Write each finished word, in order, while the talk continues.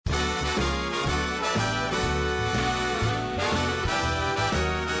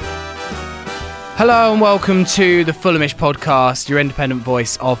Hello and welcome to the Fulhamish podcast, your independent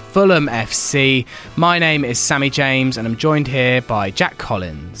voice of Fulham FC. My name is Sammy James and I'm joined here by Jack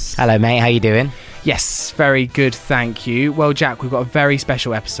Collins. Hello mate, how you doing? Yes, very good, thank you. Well, Jack, we've got a very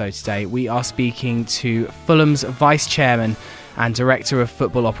special episode today. We are speaking to Fulham's Vice Chairman and Director of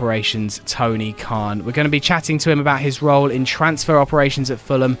Football Operations, Tony Khan. We're going to be chatting to him about his role in transfer operations at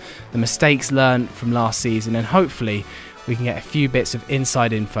Fulham, the mistakes learned from last season, and hopefully we can get a few bits of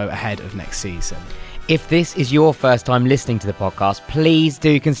inside info ahead of next season. If this is your first time listening to the podcast, please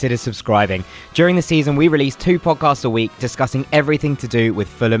do consider subscribing. During the season, we release 2 podcasts a week discussing everything to do with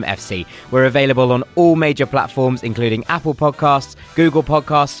Fulham FC. We're available on all major platforms, including Apple Podcasts, Google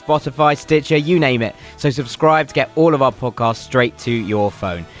Podcasts, Spotify, Stitcher, you name it. So subscribe to get all of our podcasts straight to your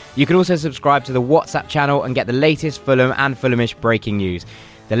phone. You can also subscribe to the WhatsApp channel and get the latest Fulham and Fulhamish breaking news.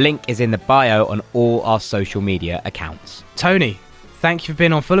 The link is in the bio on all our social media accounts. Tony, thank you for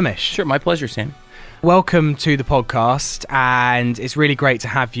being on Fulhamish. Sure, my pleasure, Sam. Welcome to the podcast, and it's really great to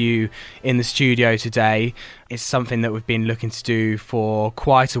have you in the studio today. It's something that we've been looking to do for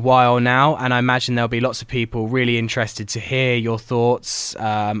quite a while now, and I imagine there'll be lots of people really interested to hear your thoughts,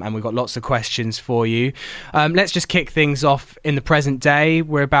 and we've got lots of questions for you. Let's just kick things off in the present day.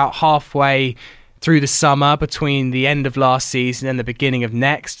 We're about halfway through the summer, between the end of last season and the beginning of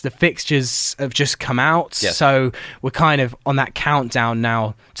next. The fixtures have just come out, yes. So we're kind of on that countdown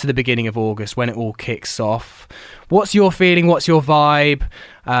now to the beginning of August when it all kicks off. What's your feeling? What's your vibe?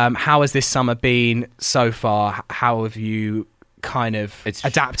 How has this summer been so far? How have you kind of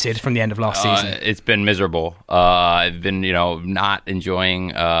adapted from the end of last season? It's been miserable. I've been, not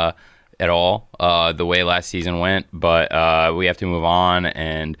enjoying at all the way last season went, but we have to move on,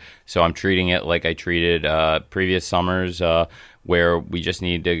 and so I'm treating it like I treated previous summers, where we just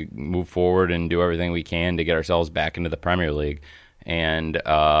need to move forward and do everything we can to get ourselves back into the Premier League. And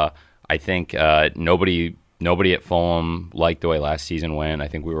I think nobody at Fulham liked the way last season went. I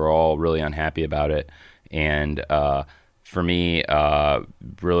think we were all really unhappy about it, and for me,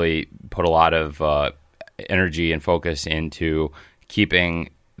 really put a lot of energy and focus into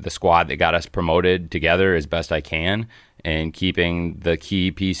keeping the squad that got us promoted together as best I can, and keeping the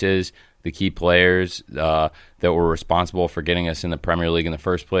key pieces, the key players that were responsible for getting us in the Premier League in the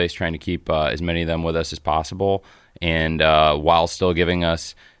first place, trying to keep as many of them with us as possible, and while still giving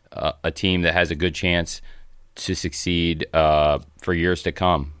us a team that has a good chance to succeed for years to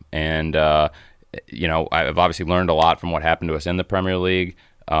come. And I've obviously learned a lot from what happened to us in the Premier League,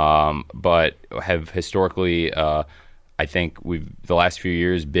 but have historically I think the last few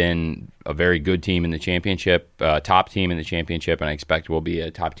years been a very good team in the championship, top team in the championship, and I expect we'll be a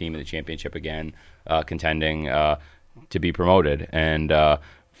top team in the championship again, contending to be promoted. And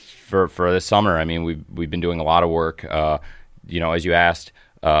for this summer, I mean, we've been doing a lot of work. As you asked,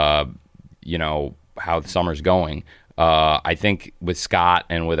 how the summer's going. I think with Scott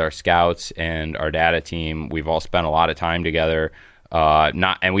and with our scouts and our data team, we've all spent a lot of time together.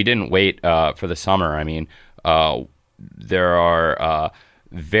 And we didn't wait for the summer. I mean, there are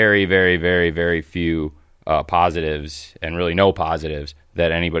very, very, very, very few positives, and really no positives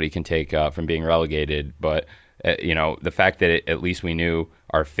that anybody can take from being relegated. But the fact that at least we knew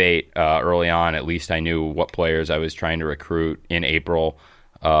our fate early on. At least I knew what players I was trying to recruit in April,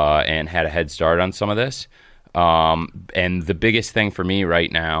 and had a head start on some of this. And the biggest thing for me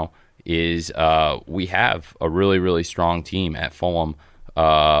right now is we have a really, really strong team at Fulham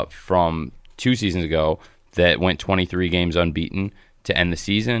from 2 seasons ago that went 23 games unbeaten to end the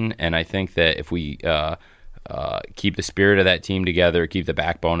season. And I think that if we keep the spirit of that team together, keep the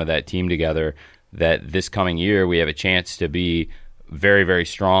backbone of that team together, that this coming year we have a chance to be very, very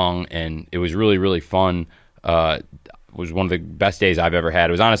strong. And it was really, really fun. It was one of the best days I've ever had.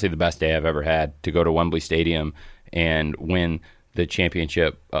 It was honestly the best day I've ever had to go to Wembley Stadium and win the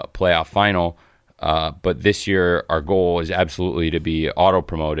championship playoff final. But this year our goal is absolutely to be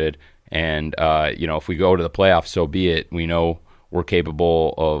auto-promoted. And, if we go to the playoffs, so be it. We know we're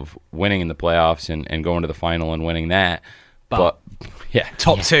capable of winning in the playoffs and going to the final and winning that. But yeah.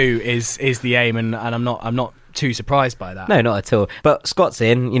 Top 2 is the aim, and I'm not too surprised by that. No, not at all. But Scott's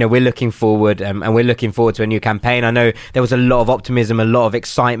in, we're looking forward, and we're looking forward to a new campaign. I know there was a lot of optimism, a lot of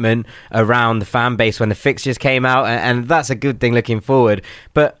excitement around the fan base when the fixtures came out, and that's a good thing looking forward.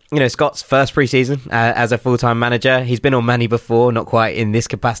 But, Scott's first pre-season as a full-time manager, he's been on Manny before, not quite in this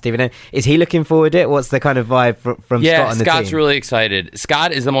capacity. Is he looking forward to it? What's the kind of vibe from Scott and the team? Yeah, Scott's really excited.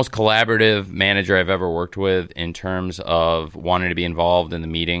 Scott is the most collaborative manager I've ever worked with in terms of wanting to be involved in the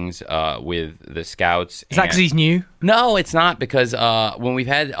meetings with the scouts. Is that because he's new? No, it's not, because when we've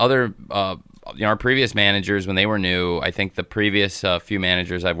had other our previous managers, when they were new, I think the previous few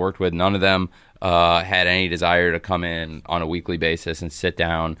managers I've worked with, none of them had any desire to come in on a weekly basis and sit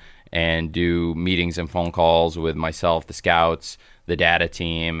down and do meetings and phone calls with myself, the scouts, the data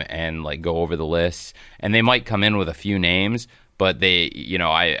team, and like go over the lists. And they might come in with a few names, but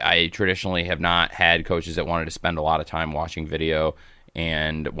I traditionally have not had coaches that wanted to spend a lot of time watching video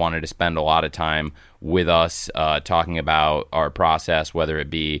and wanted to spend a lot of time with us talking about our process, whether it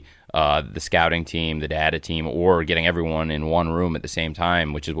be the scouting team, the data team, or getting everyone in one room at the same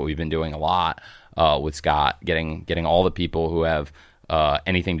time, which is what we've been doing a lot with Scott, getting all the people who have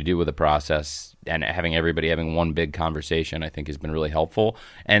anything to do with the process and having everybody having one big conversation, I think has been really helpful.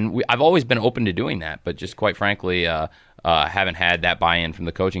 And I've always been open to doing that, but just quite frankly, haven't had that buy-in from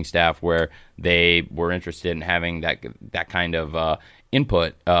the coaching staff where they were interested in having that kind of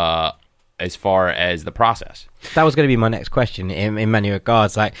input as far as the process. That was going to be my next question in many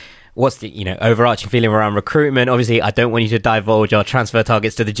regards. Like, what's the overarching feeling around recruitment? Obviously, I don't want you to divulge our transfer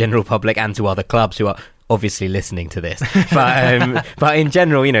targets to the general public and to other clubs who are obviously listening to this. But in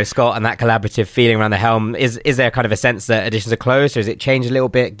general, Scott, and that collaborative feeling around the helm, is there kind of a sense that additions are closed, or has it changed a little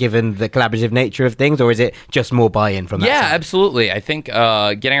bit given the collaborative nature of things, or is it just more buy-in from that side? Yeah, absolutely. I think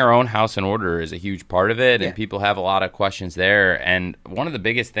getting our own house in order is a huge part of it, and people have a lot of questions there. And one of the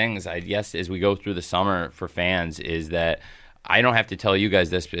biggest things, I guess, as we go through the summer for fans is that I don't have to tell you guys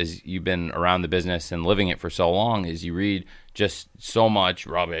this because you've been around the business and living it for so long, is you read just so much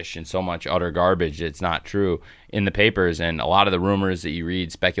rubbish and so much utter garbage. It's not true in the papers. And a lot of the rumors that you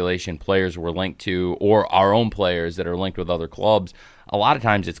read, speculation, players were linked to, or our own players that are linked with other clubs, a lot of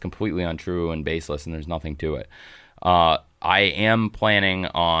times it's completely untrue and baseless and there's nothing to it. I am planning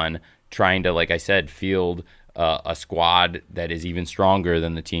on trying to, like I said, field a squad that is even stronger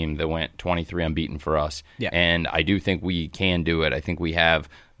than the team that went 23 unbeaten for us. Yeah. And I do think we can do it. I think we have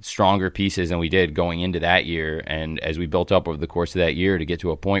stronger pieces than we did going into that year. And as we built up over the course of that year to get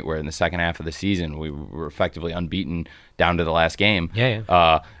to a point where in the second half of the season we were effectively unbeaten down to the last game.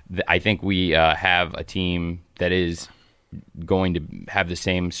 I think we have a team that is going to have the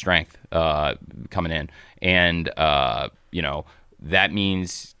same strength coming in. And, that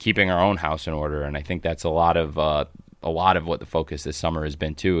means keeping our own house in order, and I think that's a lot of what the focus this summer has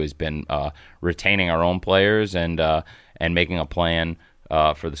been too. Has been retaining our own players and making a plan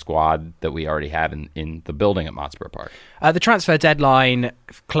for the squad that we already have in the building at Motspur Park. The transfer deadline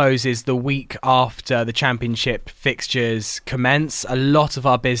closes the week after the championship fixtures commence. A lot of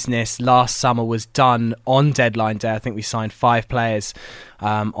our business last summer was done on deadline day. I think we signed 5 players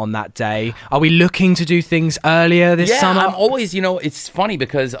on that day. Are we looking to do things earlier this summer? I'm always, it's funny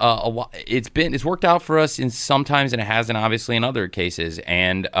because it's worked out for us in sometimes, and it hasn't obviously in other cases.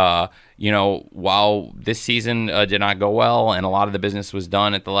 And while this season did not go well, and a lot of the business was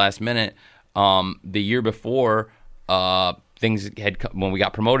done at the last minute, the year before, when we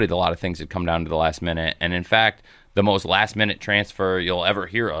got promoted, a lot of things had come down to the last minute. And in fact, the most last minute transfer you'll ever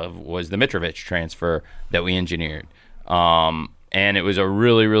hear of was the Mitrovic transfer that we engineered. And it was a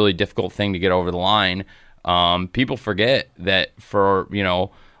really, really difficult thing to get over the line. People forget that for,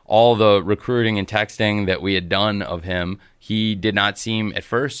 all the recruiting and texting that we had done of him, he did not seem at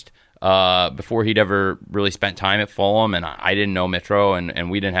first, before he'd ever really spent time at Fulham, and I didn't know Mitro,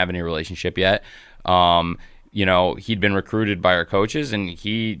 and we didn't have any relationship yet. He'd been recruited by our coaches, and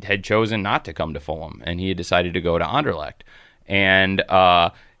he had chosen not to come to Fulham, and he had decided to go to Anderlecht. And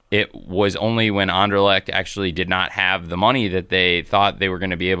it was only when Anderlecht actually did not have the money that they thought they were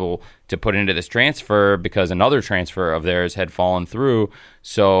going to be able to put into this transfer, because another transfer of theirs had fallen through.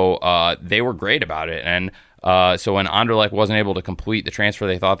 So they were great about it. And so when Anderlecht wasn't able to complete the transfer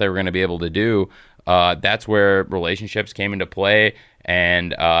they thought they were going to be able to do, that's where relationships came into play.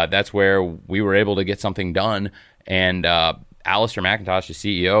 And that's where we were able to get something done. And Alistair McIntosh, the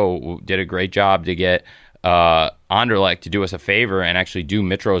CEO, did a great job to get Anderlecht to do us a favor and actually do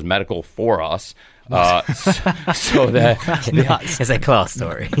Mitro's medical for us. So that it's a class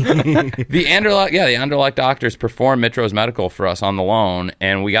story. the Anderlecht doctors performed Mitro's medical for us on the loan,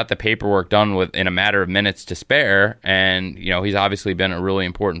 and we got the paperwork done in a matter of minutes to spare. And he's obviously been a really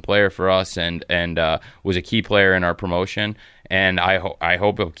important player for us, and was a key player in our promotion. And I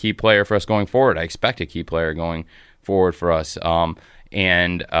hope a key player for us going forward. I expect a key player going forward for us.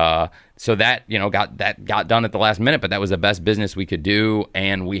 So that got done at the last minute, but that was the best business we could do,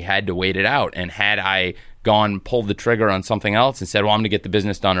 and we had to wait it out. And had I pulled the trigger on something else and said, well, I'm going to get the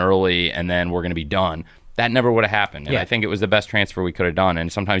business done early and then we're going to be done, that never would have happened. And I think it was the best transfer we could have done,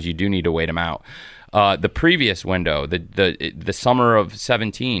 and sometimes you do need to wait them out. The previous window, the summer of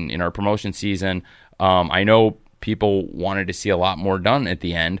 2017 in our promotion season, I know people wanted to see a lot more done at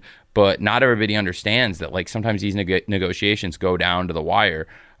the end, but not everybody understands that sometimes these negotiations go down to the wire.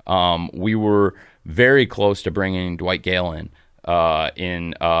 We were very close to bringing Dwight Gale in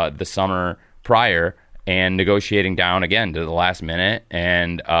the summer prior and negotiating down again to the last minute.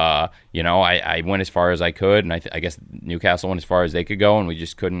 And, I went as far as I could, and I guess Newcastle went as far as they could go, and we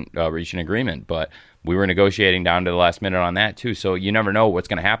just couldn't reach an agreement. But we were negotiating down to the last minute on that, too. So you never know what's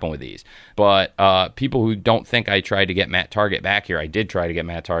going to happen with these. But people who don't think I tried to get Matt Targett back here, I did try to get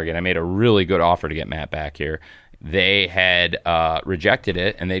Matt Targett. I made a really good offer to get Matt back here. They had rejected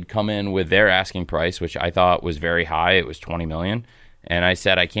it, and they'd come in with their asking price, which I thought was very high. It was $20 million. And I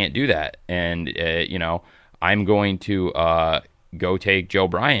said, I can't do that. And, I'm going to go take Joe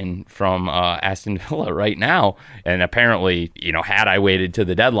Bryan from Aston Villa right now. And apparently, had I waited to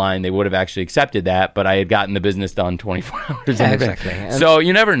the deadline, they would have actually accepted that. But I had gotten the business done 24 hours in advance. Exactly. So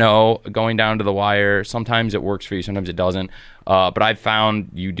you never know going down to the wire. Sometimes it works for you, sometimes it doesn't. But I've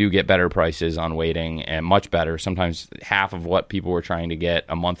found you do get better prices on waiting, and much better. Sometimes half of what people were trying to get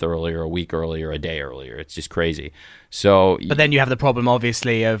a month earlier, a week earlier, a day earlier. It's just crazy. So, but then you have the problem,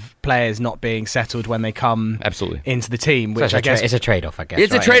 obviously, of players not being settled when they come absolutely into the team, which so I guess it's a trade-off. I guess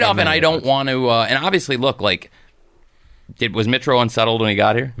it's a trade-off, and I don't want to. And obviously, look, like, was Mitro unsettled when he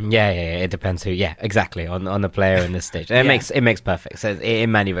got here? Yeah. It depends who. Yeah, exactly. On the player in this stage, it makes perfect sense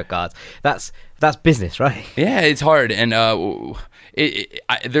in many regards. That's business, right? Yeah, it's hard, and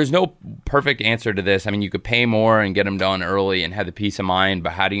there's no perfect answer to this. I mean, you could pay more and get them done early and have the peace of mind,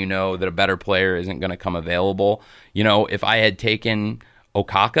 but how do you know that a better player isn't going to come available? If I had taken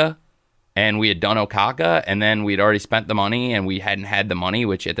Okaka and we had done Okaka and then we'd already spent the money and we hadn't had the money,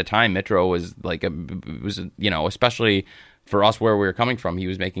 which at the time Mitro was especially for us where we were coming from, he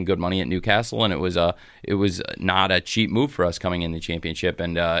was making good money at Newcastle, and it was not a cheap move for us coming in the championship,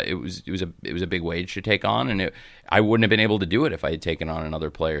 and it was a big wage to take on, and I wouldn't have been able to do it if I had taken on another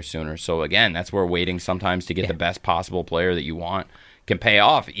player sooner. So again, that's where waiting sometimes to get the best possible player that you want can pay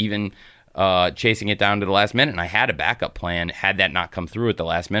off, even chasing it down to the last minute. And I had a backup plan had that not come through at the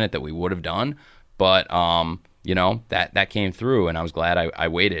last minute that we would have done, but that came through, and I was glad I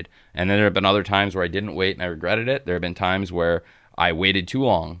waited. And then there have been other times where I didn't wait and I regretted it. There have been times where I waited too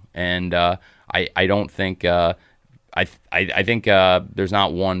long, and I don't think I think there's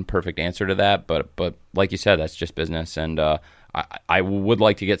not one perfect answer to that. But like you said, that's just business, and I would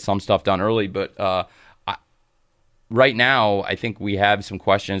like to get some stuff done early, but right now I think we have some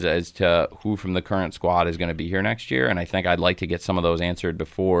questions as to who from the current squad is going to be here next year, and I think I'd like to get some of those answered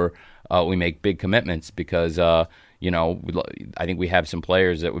before we make big commitments, because I think we have some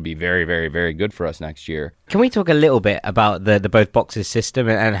players that would be very, very, very good for us next year. Can we talk a little bit about the both boxes system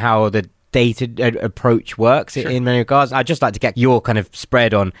and how the data approach works in many regards? I'd just like to get your kind of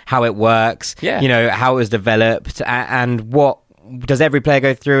spread on how it works, how it was developed, and what does every player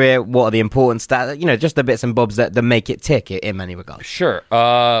go through it? What are the important stats? Just the bits and bobs that make it tick in many regards. Sure.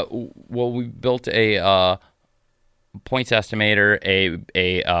 Well, we built a points estimator,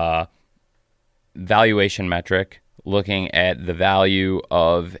 a valuation metric, looking at the value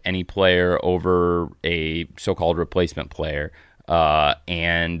of any player over a so-called replacement player.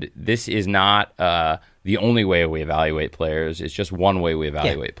 And this is not the only way we evaluate players. It's just one way we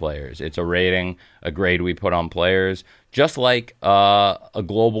evaluate players. It's a rating, a grade we put on players, just like a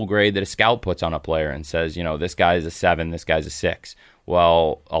global grade that a scout puts on a player and says, this guy's a 7, this guy's a 6.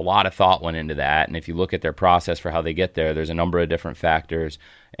 Well, a lot of thought went into that, and if you look at their process for how they get there, there's a number of different factors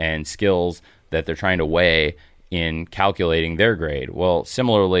and skills that they're trying to weigh in calculating their grade. Well,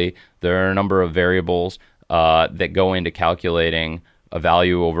 similarly, there are a number of variables that go into calculating a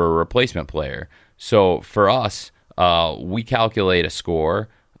value over a replacement player. So for us, we calculate a score,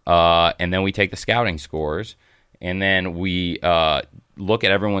 and then we take the scouting scores, and then we look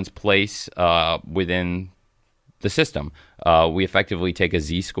at everyone's place within the system. We effectively take a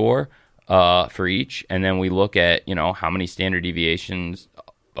Z-score for each, and then we look at how many standard deviations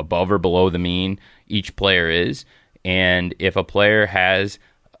above or below the mean each player is, and if a player has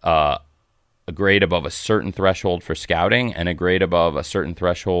a grade above a certain threshold for scouting and a grade above a certain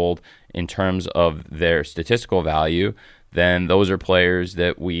threshold in terms of their statistical value, then those are players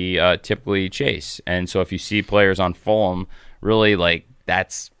that we typically chase. And so if you see players on Fulham, really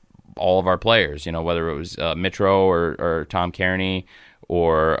that's all of our players, whether it was Mitro or Tom Kearney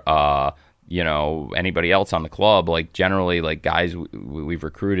or anybody else on the club, generally guys we've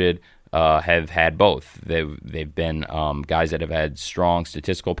recruited have had both. They've been guys that have had strong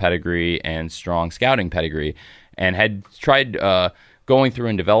statistical pedigree and strong scouting pedigree, and had tried going through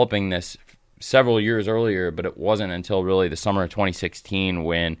and developing this several years earlier, but it wasn't until really the summer of 2016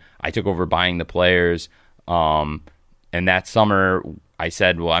 when I took over buying the players. And that summer I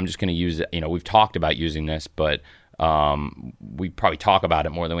said, well, I'm just going to use it. We've talked about using this, but we probably talk about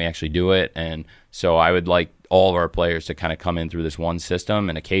it more than we actually do it. And so I would like all of our players to kind of come in through this one system.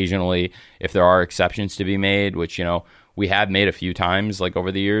 And occasionally, if there are exceptions to be made, which, we have made a few times, like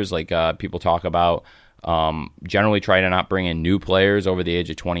over the years, like people talk about, generally try to not bring in new players over the age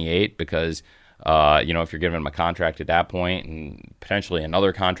of 28 because, if you're giving them a contract at that point and potentially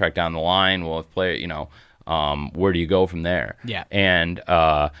another contract down the line, well, if player, where do you go from there? Yeah. And,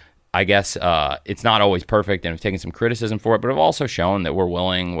 I guess it's not always perfect, and I've taken some criticism for it, but I've also shown that we're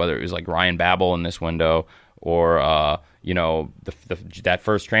willing, whether it was like Ryan Babel in this window or, that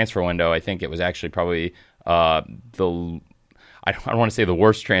first transfer window. I think it was actually probably I don't want to say the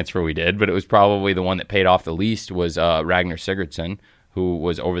worst transfer we did, but it was probably the one that paid off the least was Ragnar Sigurdsson, who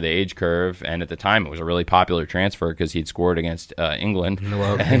was over the age curve, and at the time it was a really popular transfer because he'd scored against England in the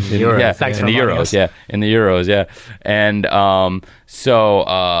Euros. In the Euros, and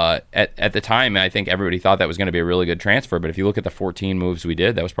at the time, I think everybody thought that was going to be a really good transfer. But if you look at the 14 moves we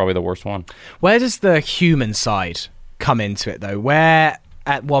did, that was probably the worst one. Where does the human side come into it, though? Where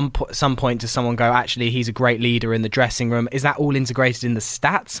at some point does someone go, actually, he's a great leader in the dressing room? Is that all integrated in the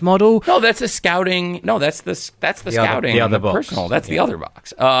stats model? No, that's the scouting. No, that's the scouting. The other box. Personal. That's the other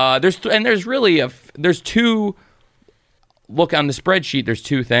box. There's two. Look on the spreadsheet. There's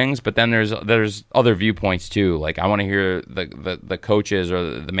two things, but then there's other viewpoints too. Like I want to hear the coaches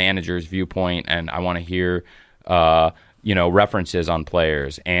or the manager's viewpoint, and I want to hear references on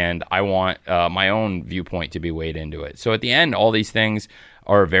players, and I want my own viewpoint to be weighed into it. So at the end, all these things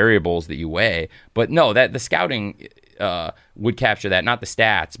are variables that you weigh. But no, that the scouting would capture that, not the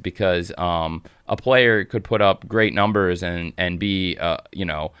stats, because a player could put up great numbers and be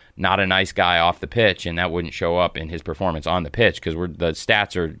not a nice guy off the pitch, and that wouldn't show up in his performance on the pitch because the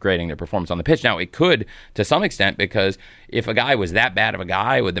stats are grading their performance on the pitch. Now it could to some extent, because if a guy was that bad of a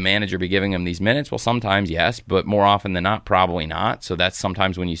guy, would the manager be giving him these minutes? Well, sometimes yes, but more often than not, probably not. So that's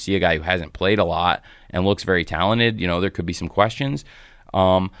sometimes when you see a guy who hasn't played a lot and looks very talented, there could be some questions.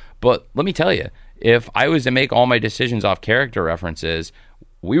 But let me tell you, if I was to make all my decisions off character references,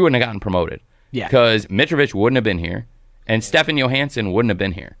 we wouldn't have gotten promoted. Yeah. Because Mitrovic wouldn't have been here, and Stefan Johansson wouldn't have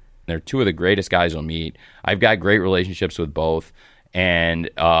been here. They're two of the greatest guys you'll meet. I've got great relationships with both, and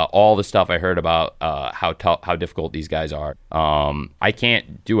all the stuff I heard about how difficult these guys are. I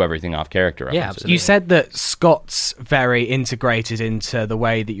can't do everything off character references. Yeah, absolutely. You said that Scott's very integrated into the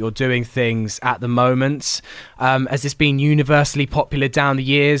way that you're doing things at the moment. Has this been universally popular down the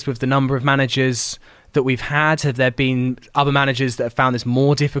years with the number of managers that we've had? Have there been other managers that have found this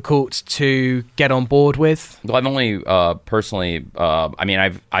more difficult to get on board with? Well, I've only personally,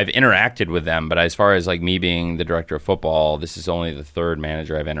 I've interacted with them, but as far as like me being the director of football, this is only the third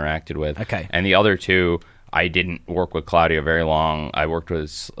manager I've interacted with. Okay. And the other two, I didn't work with Claudio very long. I worked with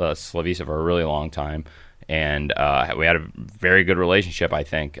Slavisa for a really long time, and we had a very good relationship, I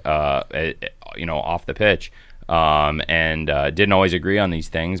think, off the pitch. And didn't always agree on these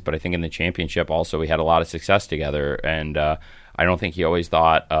things, but I think in the championship also we had a lot of success together, and I don't think he always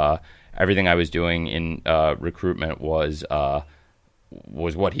thought everything I was doing in recruitment was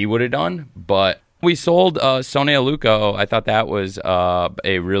what he would have done. But we sold Sonny Aluko. I thought that was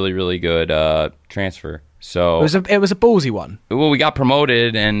a really, really good transfer. So it was a ballsy one. Well, we got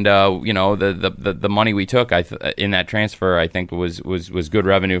promoted, and the money we took in that transfer, I think was good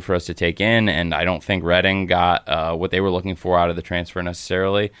revenue for us to take in, and I don't think Reading got what they were looking for out of the transfer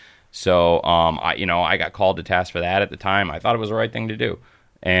necessarily. So I got called to task for that at the time. I thought it was the right thing to do,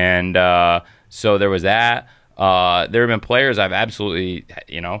 and so there was that. There have been players I've absolutely,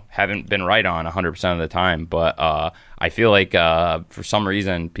 haven't been right on 100% of the time, but I feel like for some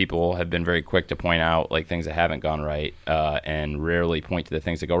reason people have been very quick to point out like things that haven't gone right, and rarely point to the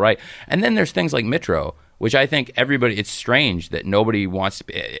things that go right. And then there's things like Mitro, which I think it's strange that nobody wants to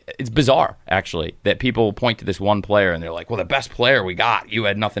be. It's bizarre, actually, that people point to this one player and they're like, well, the best player we got, you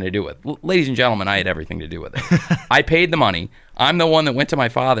had nothing to do with. Ladies and gentlemen, I had everything to do with it. I paid the money. I'm the one that went to my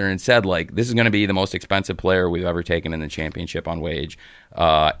father and said, like, this is going to be the most expensive player we've ever taken in the championship on wage,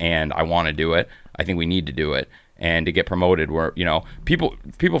 and I want to do it. I think we need to do it. And to get promoted, where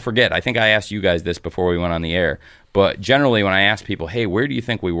people forget. I think I asked you guys this before we went on the air, but generally when I ask people, hey, where do you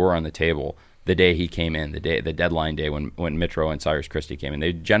think we were on the table the day he came in, the deadline day when Mitro and Cyrus Christie came in,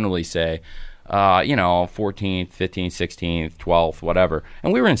 they generally say, 14th, 15th, 16th, 12th, whatever.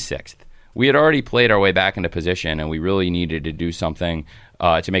 And we were in 6th. We had already played our way back into position, and we really needed to do something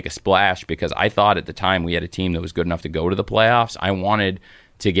to make a splash, because I thought at the time we had a team that was good enough to go to the playoffs. I wanted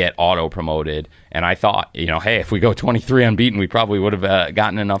to get auto promoted. And I thought, hey, if we go 23 unbeaten, we probably would have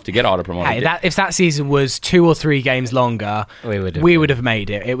gotten enough to get auto promoted. Hey, if that season was 2 or 3 games longer, we would have made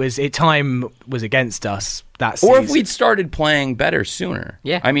it. Time was against us that season. Or if we'd started playing better sooner.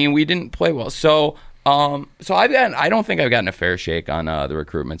 Yeah. I mean, we didn't play well. So I don't think I've gotten a fair shake on the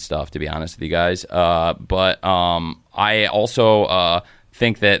recruitment stuff, to be honest with you guys. But I also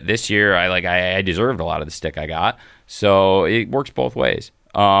think that this year I deserved a lot of the stick I got. So it works both ways.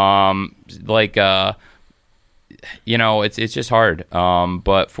 It's just hard.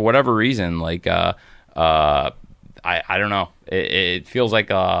 But for whatever reason, I don't know. It feels like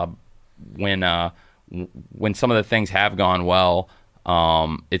when some of the things have gone well,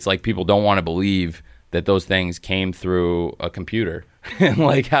 it's like people don't want to believe that those things came through a computer.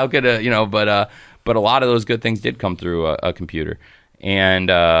 Like, how could but a lot of those good things did come through a computer. And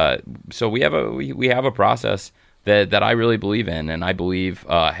so we have a process that I really believe in, and I believe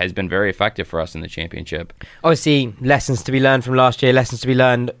has been very effective for us in the championship. Obviously, lessons to be learned from last year, lessons to be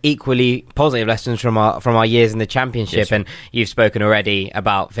learned, equally positive lessons from our years in the championship. Yes, and you've spoken already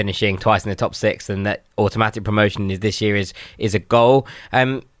about finishing twice in the top 6, and that automatic promotion this year is a goal.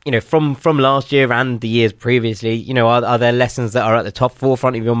 From last year and the years previously, are there lessons that are at the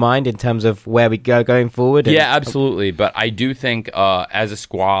forefront of your mind in terms of where we go going forward? Yeah, absolutely. But I do think as a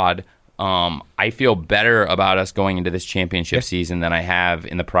squad, I feel better about us going into this championship season than I have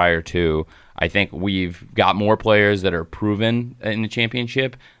in the prior 2. I think we've got more players that are proven in the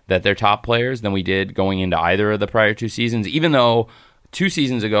championship that they're top players than we did going into either of the prior 2 seasons, even though 2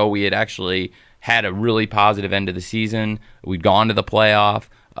 seasons ago we had actually had a really positive end of the season. We'd gone to the playoff.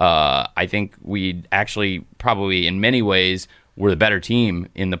 I think we actually probably in many ways were the better team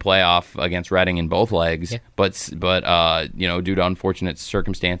in the playoff against Reading in both legs, but due to unfortunate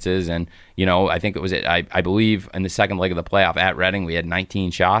circumstances, and I think it was I believe in the second leg of the playoff at Reading we had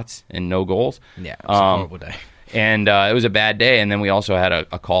 19 shots and no goals. Yeah, it was a horrible day, and it was a bad day. And then we also had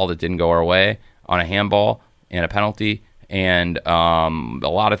a call that didn't go our way on a handball and a penalty. And a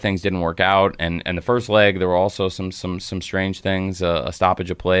lot of things didn't work out. And the first leg, there were also some strange things, a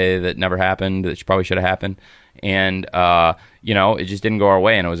stoppage of play that never happened, that probably should have happened. And, it just didn't go our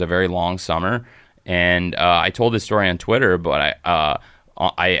way. And it was a very long summer. And I told this story on Twitter, but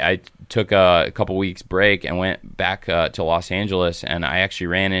I took a couple weeks break and went back to Los Angeles. And I actually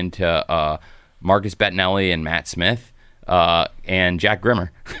ran into Marcus Bettinelli and Matt Smith. And Jack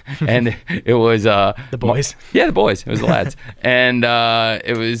Grimmer, and it was the boys. The boys. It was the lads, and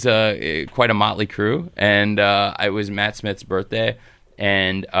it was quite a motley crew. And it was Matt Smith's birthday,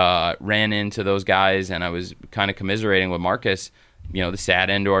 and ran into those guys, and I was kind of commiserating with Marcus, the sad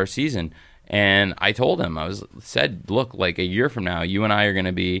end to our season. And I told him, said, look, like a year from now, you and I are going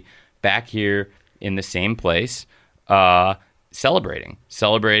to be back here in the same place, celebrating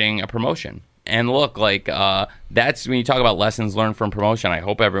a promotion. And look, that's when you talk about lessons learned from promotion. I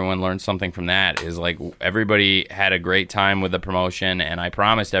hope everyone learned something from that. Is everybody had a great time with the promotion, and I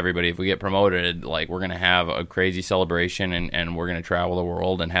promised everybody if we get promoted, we're going to have a crazy celebration, and we're going to travel the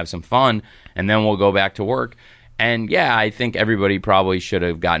world and have some fun, and then we'll go back to work. And yeah, I think everybody probably should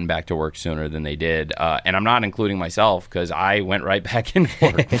have gotten back to work sooner than they did. And I'm not including myself because I went right back into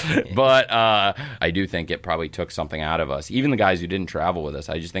work. But I do think it probably took something out of us. Even the guys who didn't travel with us.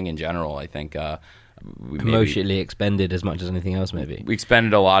 I just think in general, I think emotionally expended as much as anything else. Maybe we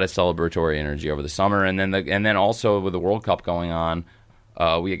expended a lot of celebratory energy over the summer, and then also with the World Cup going on.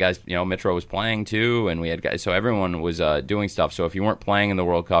 We had guys, Mitro was playing too, and we had guys, so everyone was doing stuff. So if you weren't playing in the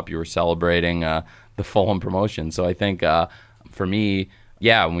World Cup, you were celebrating the Fulham promotion. So I think for me,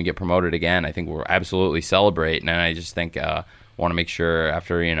 when we get promoted again, I think we'll absolutely celebrate. And I just think want to make sure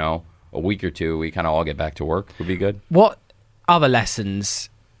after a week or two, we kind of all get back to work would be good. What other lessons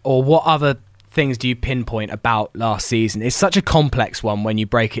or what other things do you pinpoint about last season? It's such a complex one when you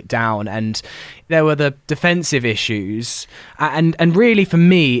break it down, and there were the defensive issues, and really for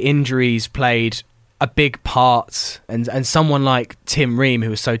me, injuries played a big part, and someone like Tim Ream, who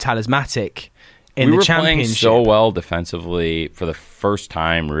was so talismanic in the championship. We were playing so well defensively for the first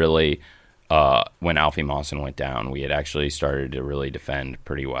time, really, when Alfie Mawson went down. We had actually started to really defend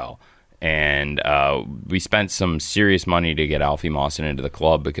pretty well. And we spent some serious money to get Alfie Mawson into the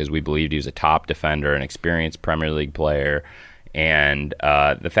club because we believed he was a top defender, an experienced Premier League player. And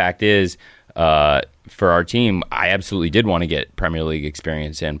the fact is, for our team, I absolutely did want to get Premier League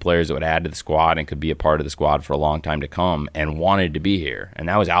experience and players that would add to the squad and could be a part of the squad for a long time to come and wanted to be here. And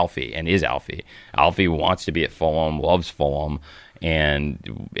that was Alfie and is Alfie. Alfie wants to be at Fulham, loves Fulham,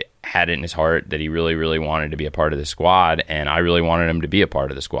 and had it in his heart that he really, really wanted to be a part of the squad, and I really wanted him to be a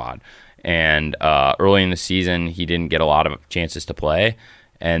part of the squad. And early in the season, he didn't get a lot of chances to play,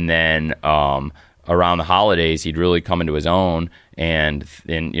 and then around the holidays he'd really come into his own, and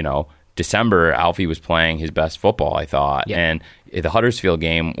in December, Alfie was playing his best football, I thought. Yeah. And at the Huddersfield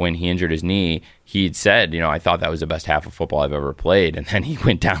game, when he injured his knee, he'd said, I thought that was the best half of football I've ever played. And then he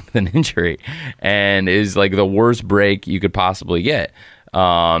went down with an injury, and it was like the worst break you could possibly get.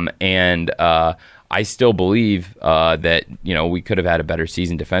 I still believe that we could have had a better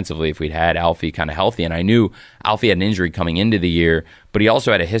season defensively if we'd had Alfie kind of healthy. And I knew Alfie had an injury coming into the year, but he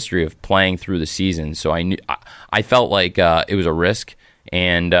also had a history of playing through the season. So I felt like it was a risk,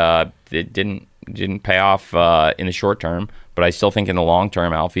 and it didn't pay off in the short term. But I still think in the long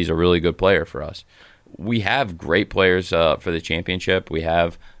term, Alfie's a really good player for us. We have great players for the championship. We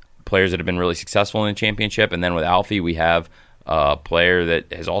have players that have been really successful in the championship, and then with Alfie, we have a player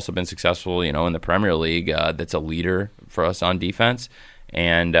that has also been successful, in the Premier League. That's a leader for us on defense,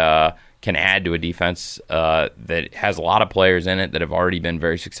 and can add to a defense that has a lot of players in it that have already been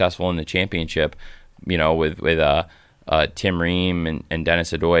very successful in the championship. With Tim Ream and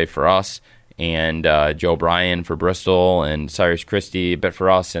Dennis Adoy for us, and Joe Bryan for Bristol, and Cyrus Christie a bit for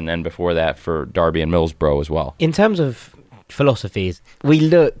us, and then before that for Derby and Middlesbrough as well. In terms of philosophies, we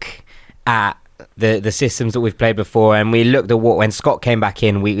look at the systems that we've played before, and we looked at when Scott came back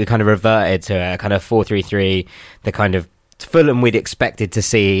in, we kind of reverted to a kind of 4-3-3, the kind of Fulham we'd expected to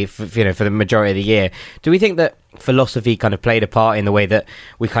see for the majority of the year. Do we think that philosophy kind of played a part in the way that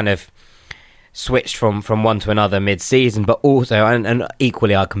we kind of switched from one to another mid-season, but also, and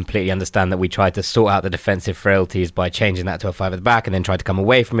equally, I completely understand that we tried to sort out the defensive frailties by changing that to a 5 at the back and then tried to come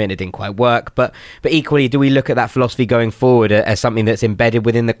away from it, and it didn't quite work. But equally, do we look at that philosophy going forward as something that's embedded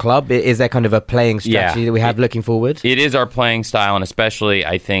within the club? Is there kind of a playing strategy that we have looking forward? It is our playing style, and especially,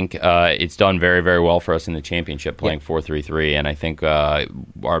 I think it's done very, very well for us in the championship, playing 4-3-3, and I think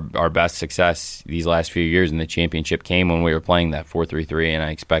our best success these last few years in the championship came when we were playing that 4-3-3, and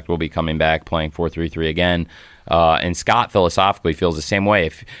I expect we'll be coming back playing 4-3-3 again. And Scott philosophically feels the same way.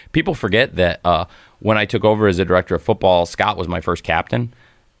 If people forget that when I took over as a director of football, Scott was my first captain,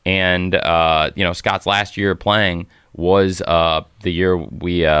 and Scott's last year playing was the year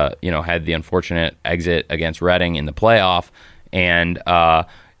we had the unfortunate exit against Reading in the playoff, and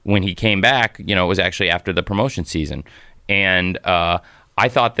when he came back, it was actually after the promotion season, and I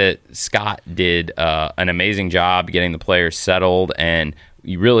thought that Scott did an amazing job getting the players settled, and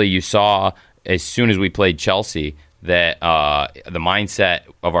you saw as soon as we played Chelsea that the mindset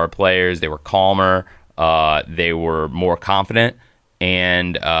of our players, they were calmer, they were more confident,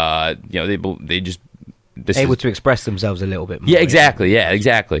 and they just able to express themselves a little bit more. Yeah, exactly.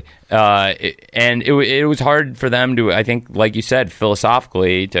 And it was hard for them to, I think, like you said,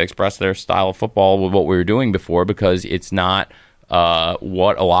 philosophically, to express their style of football with what we were doing before, because it's not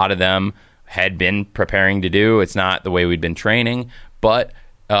what a lot of them had been preparing to do. It's not the way we'd been training. But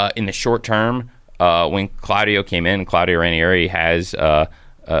in the short term, when Claudio came in, Claudio Ranieri has a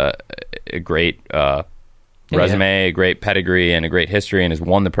great resume, a great pedigree, and a great history, and has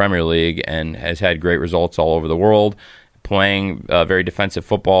won the Premier League and has had great results all over the world, playing very defensive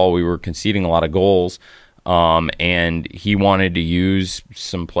football. We were conceding a lot of goals, and he wanted to use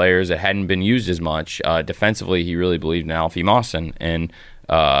some players that hadn't been used as much. Defensively, he really believed in Alfie Mawson, and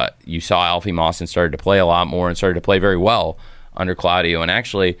you saw Alfie Mawson started to play a lot more and started to play very well under Claudio. And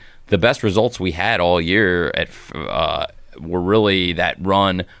actually, the best results we had all year were really that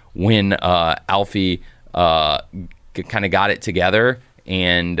run when Alfie kind of got it together,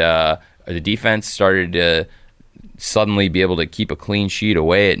 and the defense started to suddenly be able to keep a clean sheet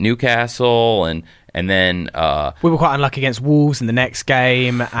away at Newcastle, and then we were quite unlucky against Wolves in the next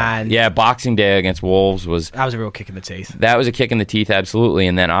game, and Boxing Day against Wolves was a real kick in the teeth. That was a kick in the teeth, absolutely.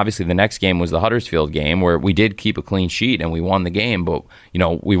 And then obviously the next game was the Huddersfield game, where we did keep a clean sheet and we won the game, but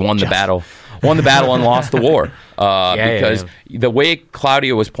we won the battle and lost the war because the way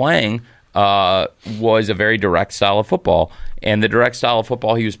Claudio was playing was a very direct style of football, and the direct style of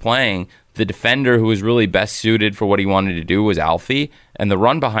football he was playing, the defender who was really best suited for what he wanted to do was Alfie, and the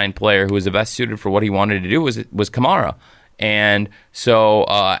run behind player who was the best suited for what he wanted to do was Kamara. And so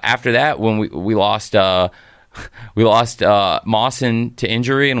after that, when we lost Mawson to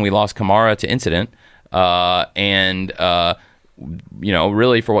injury and we lost Kamara to incident,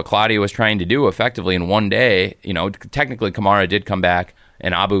 really for what Claudio was trying to do effectively in one day, technically Kamara did come back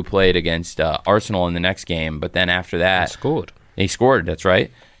and Abu played against Arsenal in the next game, but then after that he scored, that's right.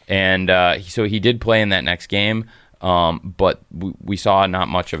 And so he did play in that next game, but we saw not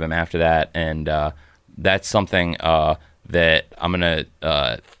much of him after that, and that's something that I'm going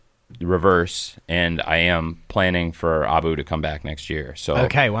to reverse, and I am planning for Abu to come back next year. So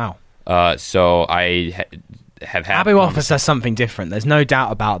okay, wow. So I have had. Abu offers something different. There's no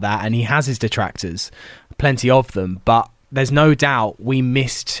doubt about that, and he has his detractors, plenty of them. But there's no doubt we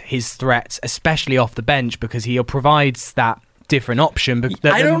missed his threat, especially off the bench, because he provides that different option.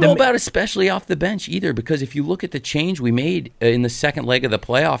 I don't know about especially off the bench either, because if you look at the change we made in the second leg of the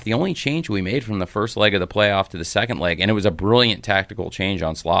playoff, the only change we made from the first leg of the playoff to the second leg, and it was a brilliant tactical change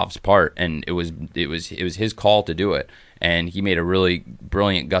on Slav's part, and it was his call to do it, and he made a really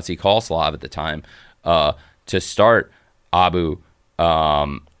brilliant gutsy call, Slav, at the time, to start Abu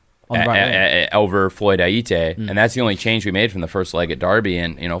over Floyd Aite, and that's the only change we made from the first leg at Derby.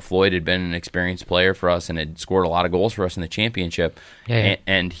 And Floyd had been an experienced player for us and had scored a lot of goals for us in the championship.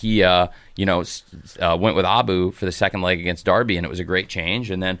 And he went with Abu for the second leg against Derby, and it was a great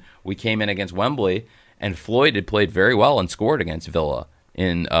change. And then we came in against Wembley, and Floyd had played very well and scored against Villa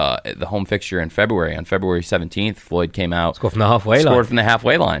in the home fixture in February. On February 17th, Floyd came out. Scored from the halfway line. Scored from the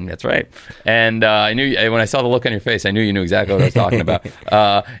halfway line, that's right. And I knew, when I saw the look on your face, I knew you knew exactly what I was talking about.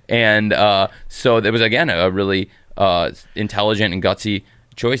 So there was, again, a really intelligent and gutsy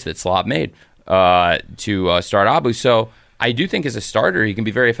choice that Slav made to start Abu. So I do think as a starter, he can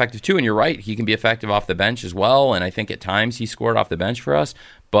be very effective too. And you're right, he can be effective off the bench as well. And I think at times he scored off the bench for us.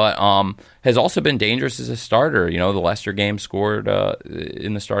 But has also been dangerous as a starter. The Leicester game scored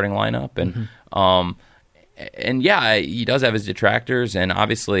in the starting lineup, and yeah, he does have his detractors, and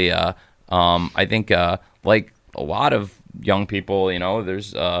obviously, I think like a lot of young people,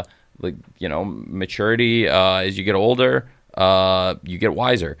 there's maturity as you get older, you get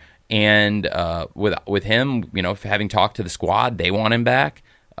wiser, and with him, having talked to the squad, they want him back,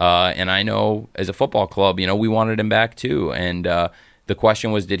 and I know as a football club, we wanted him back too, and. The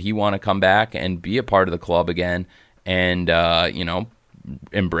question was, did he want to come back and be a part of the club again and,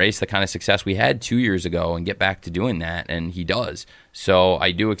 embrace the kind of success we had 2 years ago and get back to doing that? And he does. So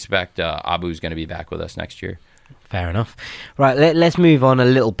I do expect Abu's going to be back with us next year. Fair enough. Right, let's move on a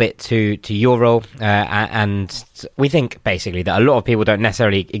little bit to your role. And we think basically that a lot of people don't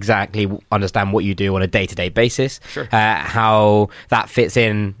necessarily exactly understand what you do on a day-to-day basis. Sure. How that fits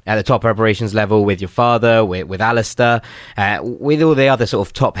in at the top operations level with your father, with Alistair, with all the other sort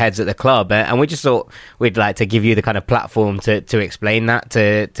of top heads at the club. And we just thought we'd like to give you the kind of platform to explain that,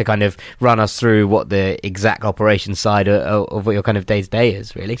 to kind of run us through what the exact operations side of what your kind of day-to-day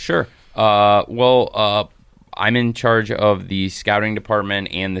is, really. Sure. I'm in charge of the scouting department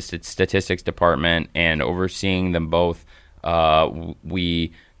and the statistics department, and overseeing them both.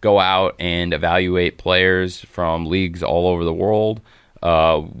 We go out and evaluate players from leagues all over the world.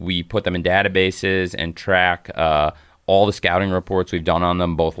 We put them in databases and track all the scouting reports we've done on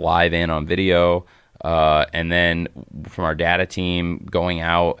them, both live and on video. And then from our data team, going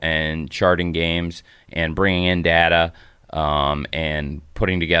out and charting games and bringing in data and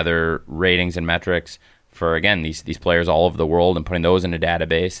putting together ratings and metrics for, again, these players all over the world, and putting those in a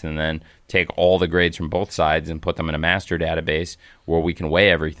database, and then take all the grades from both sides and put them in a master database where we can weigh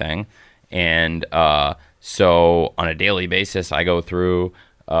everything. And so on a daily basis, I go through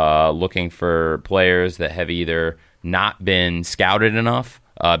looking for players that have either not been scouted enough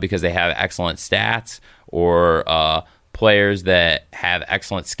because they have excellent stats, or players that have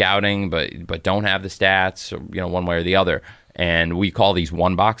excellent scouting but don't have the stats, one way or the other. And we call these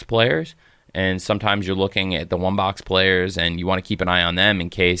one-box players. And sometimes you're looking at the one-box players and you want to keep an eye on them in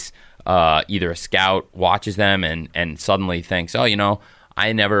case either a scout watches them and suddenly thinks, I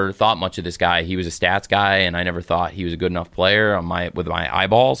never thought much of this guy. He was a stats guy, and I never thought he was a good enough player with my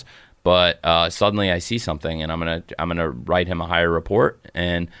eyeballs. But suddenly I see something, and I'm gonna write him a higher report,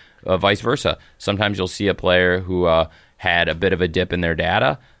 and vice versa. Sometimes you'll see a player who had a bit of a dip in their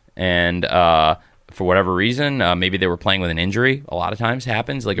data, and for whatever reason, maybe they were playing with an injury. A lot of times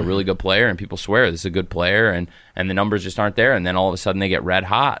happens, like a really good player, and people swear this is a good player, and the numbers just aren't there, and then all of a sudden they get red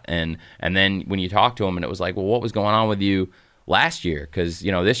hot, and then when you talk to them, and it was like, well, what was going on with you last year? Because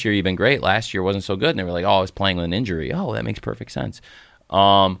this year you've been great, last year wasn't so good, and they were like, I was playing with an injury. Oh, that makes perfect sense.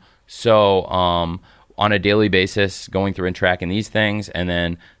 So on a daily basis, going through and tracking these things, and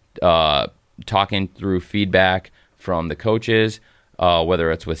then talking through feedback from the coaches, whether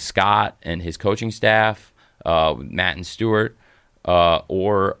it's with Scott and his coaching staff, Matt and Stuart,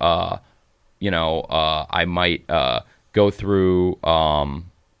 or I might go through on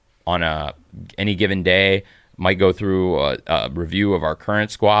any given day, might go through a review of our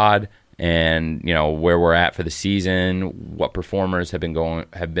current squad and where we're at for the season, what performers have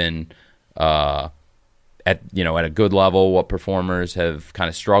been at a good level, what performers have kind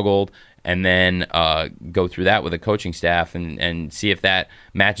of struggled. And then go through that with the coaching staff and see if that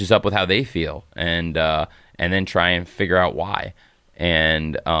matches up with how they feel, and then try and figure out why.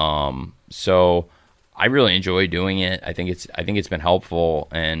 And so I really enjoy doing it. I think it's been helpful.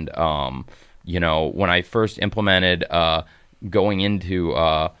 And when I first implemented going into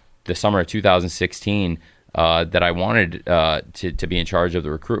the summer of 2016 that I wanted to be in charge of the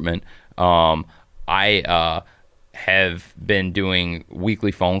recruitment, I have been doing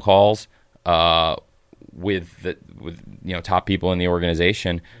weekly phone calls with top people in the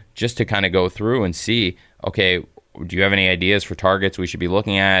organization, just to kind of go through and see, okay, do you have any ideas for targets we should be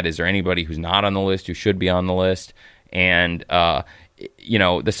looking at? Is there anybody who's not on the list who should be on the list? And the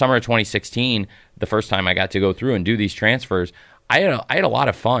summer of 2016, the first time I got to go through and do these transfers, I had a lot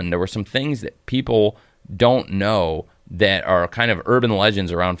of fun. There were some things that people don't know that are kind of urban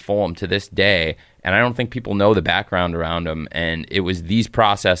legends around Fulham to this day, and I don't think people know the background around them. And it was these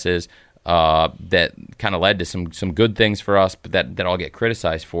processes that kind of led to some good things for us, but that I'll get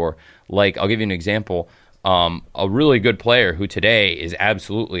criticized for. Like, I'll give you an example. A really good player who today is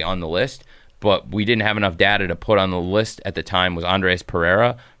absolutely on the list, but we didn't have enough data to put on the list at the time, was Andres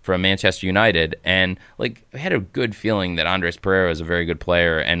Pereira from Manchester United. And we had a good feeling that Andres Pereira is a very good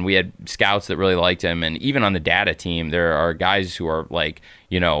player, and we had scouts that really liked him. And even on the data team, there are guys who are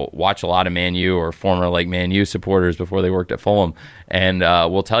watch a lot of Man U or former Man U supporters before they worked at Fulham, and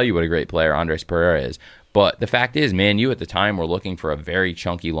will tell you what a great player Andres Pereira is. But the fact is, Man U at the time were looking for a very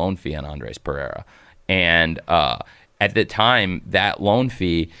chunky loan fee on Andres Pereira. And at the time, that loan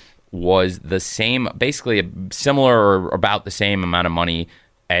fee was the same, basically similar or about the same amount of money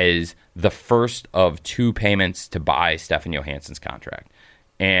as the first of two payments to buy Stefan Johansson's contract.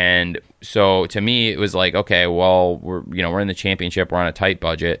 And so to me, it was like, okay, well, we're in the championship, we're on a tight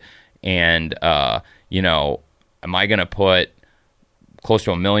budget, and am I going to put close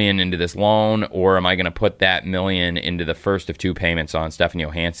to $1 million into this loan, or am I going to put that $1 million into the first of two payments on Stefan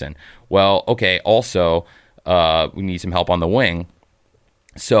Johansson? Well, okay, also, we need some help on the wing.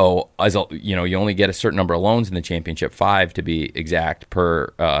 So, you only get a certain number of loans in the championship, 5 to be exact,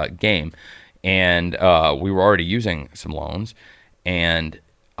 per game. And we were already using some loans. And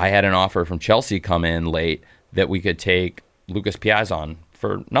I had an offer from Chelsea come in late that we could take Lucas Piazon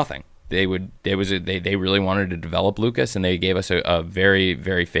for nothing. They really wanted to develop Lucas, and they gave us a very,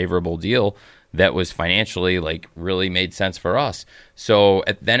 very favorable deal that was financially really made sense for us. So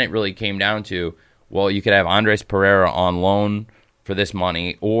then it really came down to, well, you could have Andres Pereira on loan for this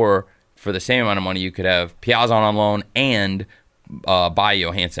money, or for the same amount of money you could have Piazon on loan and buy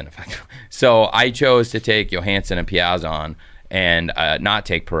Johansson effectively. So I chose to take Johansson and Piazon and not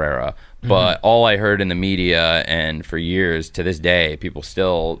take Pereira. But all I heard in the media, and for years to this day, people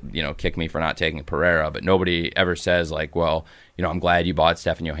still, kick me for not taking Pereira. But nobody ever says well, I'm glad you bought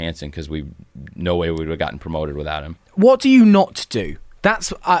Stefan Johansson, because no way we would have gotten promoted without him. What do you not do?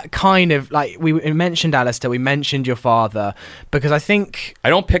 That's kind of we mentioned Alistair, we mentioned your father, because I think I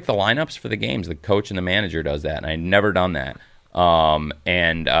don't pick the lineups for the games. The coach and the manager does that, and I've never done that.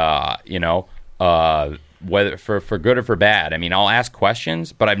 Whether for good or for bad. I mean, I'll ask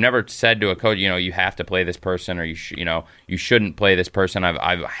questions, but I've never said to a coach, you have to play this person, or you shouldn't play this person.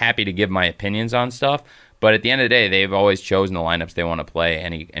 I'm happy to give my opinions on stuff, but at the end of the day, they've always chosen the lineups they want to play.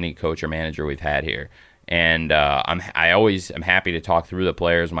 Any coach or manager we've had here, and I always am happy to talk through the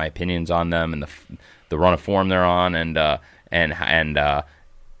players, my opinions on them, and the run of form they're on, and their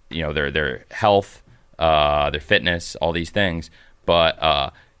health, their fitness, all these things,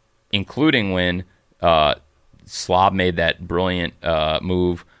 but including when Slav made that brilliant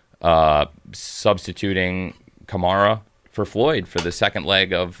move, substituting Kamara for Floyd for the second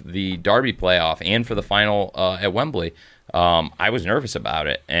leg of the Derby playoff and for the final at Wembley. I was nervous about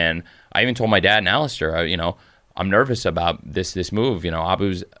it, and I even told my dad and Alistair, I'm nervous about this move.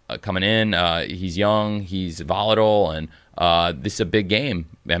 Abu's coming in, he's young, he's volatile, and this is a big game.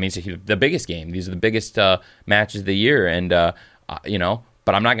 I mean, it's the biggest game. These are the biggest matches of the year, and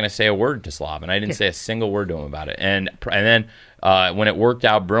but I'm not going to say a word to Slav, and I didn't say a single word to him about it. And then when it worked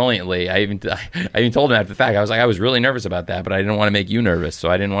out brilliantly, I even told him after the fact. I was I was really nervous about that, but I didn't want to make you nervous, so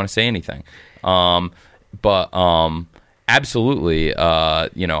I didn't want to say anything. Absolutely,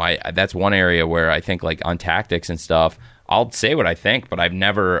 that's one area where I think on tactics and stuff, I'll say what I think, but I've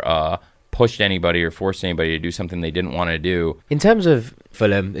never pushed anybody or forced anybody to do something they didn't want to do. In terms of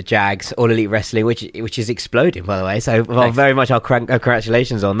Fulham, the Jags, All Elite Wrestling, which is exploding, by the way, so very much our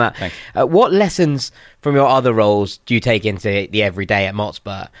congratulations on that. What lessons from your other roles do you take into the everyday at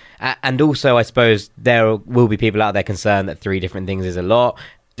Motspur? And also, I suppose there will be people out there concerned that 3 different things is a lot.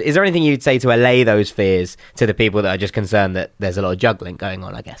 Is there anything you'd say to allay those fears to the people that are just concerned that there's a lot of juggling going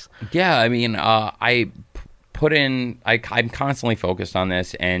on, I guess? Yeah, I mean, I'm constantly focused on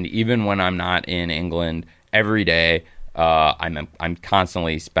this, and even when I'm not in England, every day I'm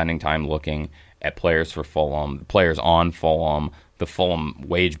constantly spending time looking at players for Fulham, players on Fulham, the Fulham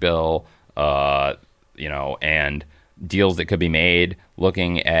wage bill, and deals that could be made,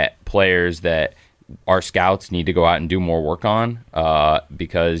 looking at players that our scouts need to go out and do more work on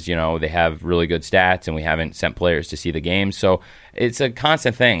because, they have really good stats and we haven't sent players to see the games. So it's a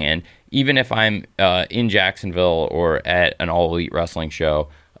constant thing. And even if I'm in Jacksonville or at an All Elite Wrestling show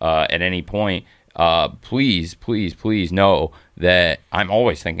at any point, please know that I'm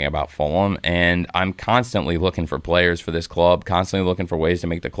always thinking about Fulham, and I'm constantly looking for players for this club, constantly looking for ways to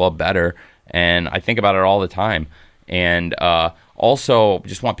make the club better. And I think about it all the time. And also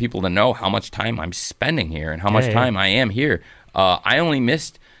just want people to know how much time I'm spending here and how much time I am here. I only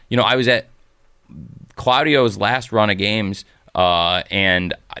missed, I was at Claudio's last run of games,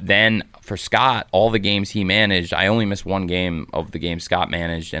 and then for Scott, all the games he managed, I only missed one game of the game Scott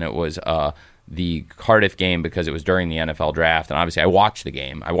managed, and it was the Cardiff game because it was during the NFL draft. And obviously I watched the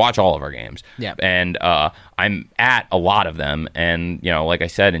game. I watch all of our games. Yeah. And I'm at a lot of them. And, like I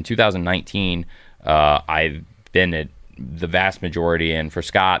said, in 2019, I've been at the vast majority, and for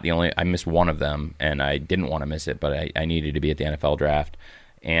Scott, I missed one of them, and I didn't want to miss it, but I needed to be at the NFL draft.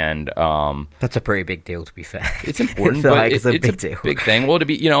 And that's a pretty big deal, to be fair. It's important, but it's a big deal. Big thing. Well, to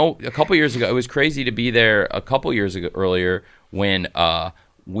be, a couple years ago, it was crazy to be there a couple years ago earlier when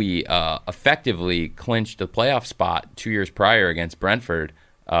we effectively clinched the playoff spot 2 years prior against Brentford.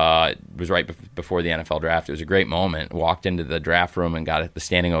 It was right before the NFL draft. It was a great moment. Walked into the draft room and got the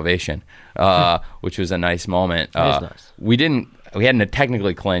standing ovation, which was a nice moment. Nice. We hadn't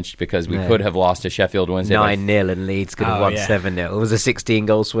technically clinched because we could have lost to Sheffield Wednesday 9-0, and Leeds could have won 7-0. It was a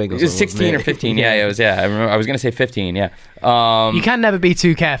 16-goal swing. It was 16 or 15. Yeah, it was. Yeah, I remember. I was going to say 15. Yeah. You can never be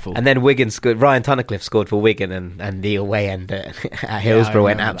too careful. And then Wigan scored. Ryan Tunnicliffe scored for Wigan, and the away end at Hillsborough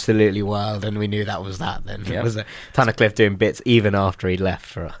went absolutely wild, and we knew that was that. Then it was Tunnicliffe doing bits even after he left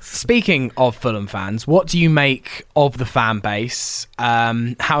for us. Speaking of Fulham fans, what do you make of the fan base?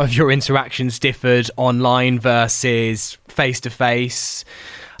 How have your interactions differed online versus face-to-face?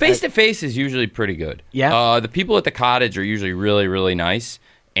 Face-to-face is usually pretty good. Yeah. The people at the Cottage are usually really, really nice.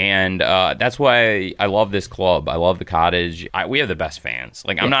 And that's why I love this club. I love the Cottage. We have the best fans.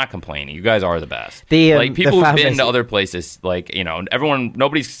 I'm not complaining. You guys are the best. People who've been to other places,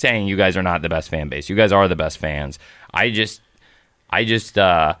 nobody's saying you guys are not the best fan base. You guys are the best fans. I just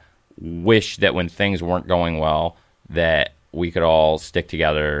wish that when things weren't going well, that we could all stick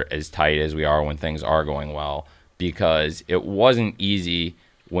together as tight as we are when things are going well, because it wasn't easy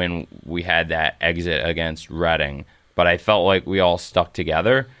when we had that exit against Reading, but I felt like we all stuck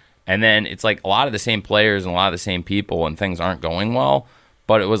together. And then it's a lot of the same players and a lot of the same people and things aren't going well,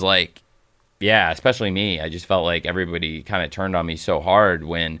 but it was especially me. I just felt like everybody kind of turned on me so hard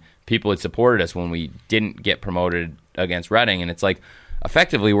when people had supported us when we didn't get promoted against Reading. And it's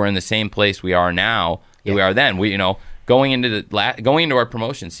effectively we're in the same place we are now that we are then. We, going into our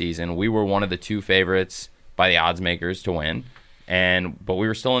promotion season, we were one of the two favorites by the odds makers to win, but we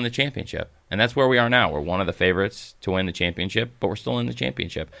were still in the championship, and that's where we are now. We're one of the favorites to win the championship, but we're still in the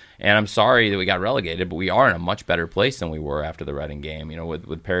championship. And I'm sorry that we got relegated, but we are in a much better place than we were after the Reading game.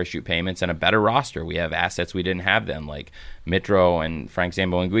 With parachute payments and a better roster, we have assets we didn't have then, like Mitro and Frank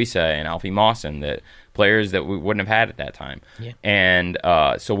Zambo-Anguissa and Alfie Mawson, that players that we wouldn't have had at that time. Yeah. And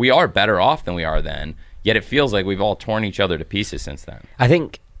so we are better off than we are then. Yet it feels like we've all torn each other to pieces since then. I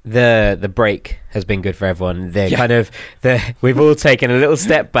think the break has been good for everyone. We've all taken a little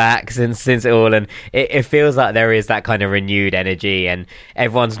step back since it all, and it feels like there is that kind of renewed energy, and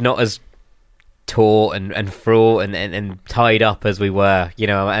everyone's not as taut and fraught and tied up as we were,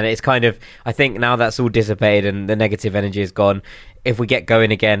 and it's kind of, I think now that's all dissipated and the negative energy is gone. If we get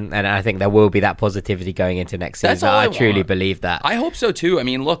going again, and I think there will be that positivity going into next season. I truly believe that. I hope so too. I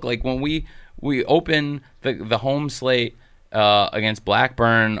mean, look, when we open the home slate against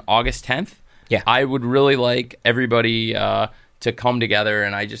Blackburn August 10th, I would really like everybody to come together,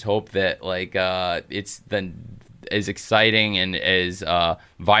 and I just hope that it's as exciting and as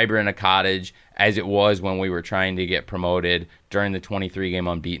vibrant a Cottage as it was when we were trying to get promoted during the 23-game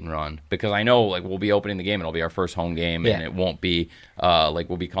unbeaten run. Because I know we'll be opening the game, and it'll be our first home game, and it won't be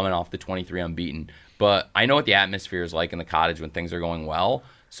we'll be coming off the 23 unbeaten. But I know what the atmosphere is like in the Cottage when things are going well.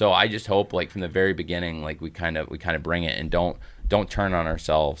 So I just hope from the very beginning, we kind of bring it and don't turn on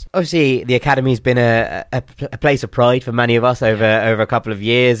ourselves. Obviously, the academy's been a place of pride for many of us over a couple of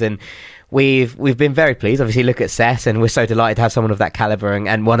years, and we've been very pleased. Obviously, look at Seth, and we're so delighted to have someone of that caliber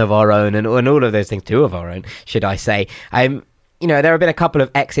and one of our own, and all of those things, two of our own, should I say. there have been a couple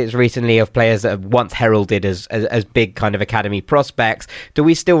of exits recently of players that have once heralded as big kind of academy prospects. Do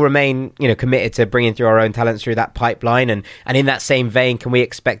we still remain, committed to bringing through our own talents through that pipeline? And in that same vein, can we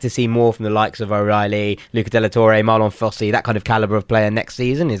expect to see more from the likes of O'Reilly, Luca de la Torre, Marlon Fossey, that kind of caliber of player next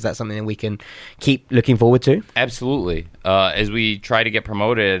season? Is that something that we can keep looking forward to? Absolutely. As we try to get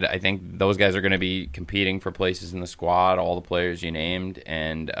promoted, I think those guys are going to be competing for places in the squad, all the players you named,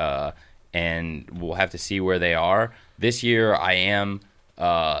 and we'll have to see where they are. This year, I am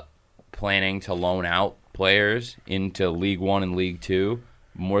planning to loan out players into League One and League Two,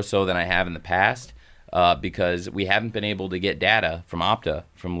 more so than I have in the past, because we haven't been able to get data from Opta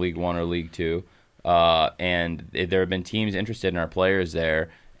from League One or League Two, and there have been teams interested in our players there.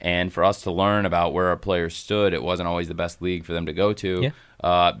 And for us to learn about where our players stood, it wasn't always the best league for them to go to,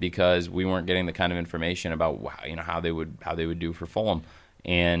 because we weren't getting the kind of information about how they would do for Fulham.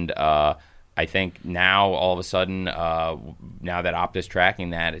 And I think now, all of a sudden, now that Opta's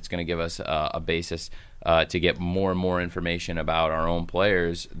tracking that, it's going to give us a basis to get more and more information about our own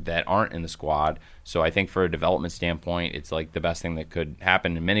players that aren't in the squad. So I think for a development standpoint, it's like the best thing that could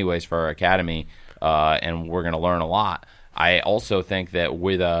happen in many ways for our academy, and we're going to learn a lot. I also think that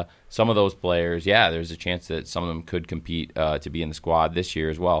with some of those players, there's a chance that some of them could compete to be in the squad this year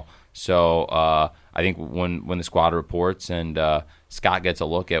as well. So I think when the squad reports and Scott gets a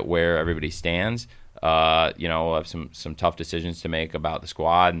look at where everybody stands, we'll have some tough decisions to make about the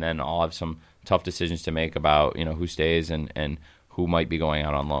squad, and then I'll have some tough decisions to make about who stays and who might be going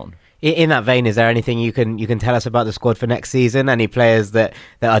out on loan. In that vein, is there anything you can tell us about the squad for next season? Any players that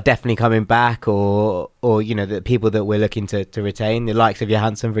are definitely coming back, or the people that we're looking to retain, the likes of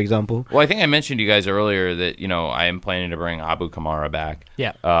Johansson, for example? Well, I think I mentioned to you guys earlier that I am planning to bring Abu Kamara back.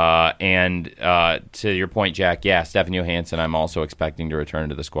 Yeah. And to your point, Jack, Stefan Johansson, I'm also expecting to return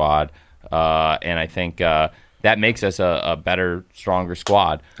to the squad, and I think that makes us a better, stronger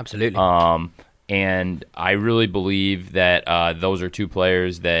squad. Absolutely. And I really believe that those are two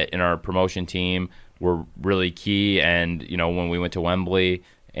players that in our promotion team were really key. And, when we went to Wembley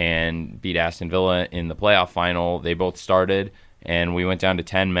and beat Aston Villa in the playoff final, they both started. And we went down to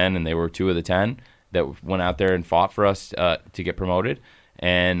 10 men, and they were 2 of the 10 that went out there and fought for us to get promoted.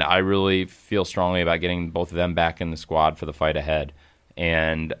 And I really feel strongly about getting both of them back in the squad for the fight ahead.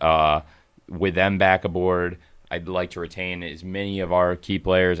 And with them back aboard, I'd like to retain as many of our key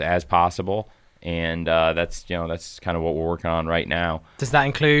players as possible. And that's kind of what we're working on right now. Does that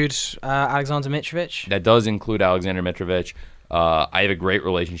include Alexander Mitrovic? That does include Alexander Mitrovic. I have a great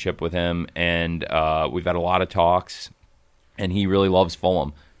relationship with him, and we've had a lot of talks. And he really loves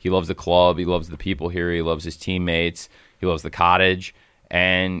Fulham. He loves the club. He loves the people here. He loves his teammates. He loves the cottage,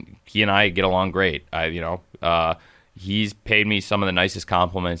 and he and I get along great. He's paid me some of the nicest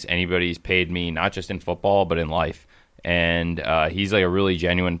compliments anybody's paid me, not just in football but in life. And he's like a really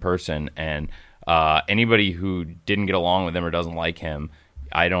genuine person, and anybody who didn't get along with him or doesn't like him,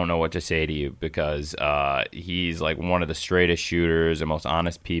 I don't know what to say to you, because he's like one of the straightest shooters, the most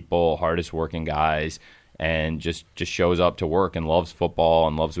honest people, hardest working guys, and just shows up to work and loves football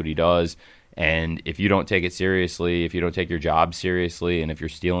and loves what he does. And if you don't take it seriously, if you don't take your job seriously, and if you're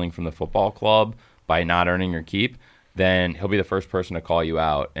stealing from the football club by not earning your keep, then he'll be the first person to call you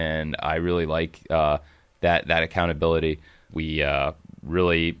out. And I really like that accountability. We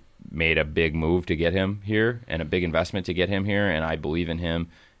really made a big move to get him here and a big investment to get him here, and I believe in him,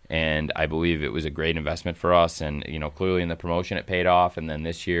 and I believe it was a great investment for us. And clearly in the promotion it paid off, and then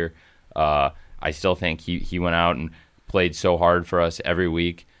this year I still think he went out and played so hard for us every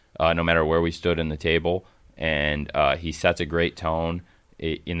week, no matter where we stood in the table, and he sets a great tone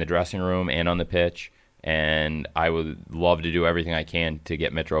in the dressing room and on the pitch, and I would love to do everything I can to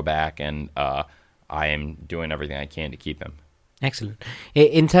get Mitro back, and I am doing everything I can to keep him. Excellent.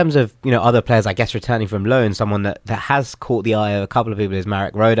 In terms of other players, I guess returning from loan, someone that has caught the eye of a couple of people is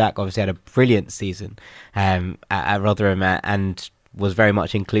Marek Rodak. Obviously had a brilliant season at Rotherham and was very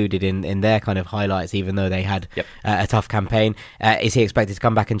much included in their kind of highlights, even though they had a tough campaign. Is he expected to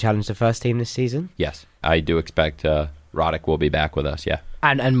come back and challenge the first team this season? Yes, I do expect Rodak will be back with us, yeah.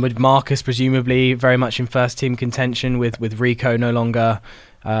 And with Marcus presumably very much in first team contention with Rico no longer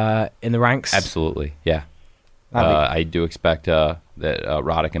in the ranks? Absolutely, yeah. I do expect that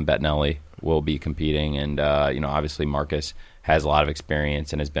Rodak and Bettinelli will be competing, and obviously Marcus has a lot of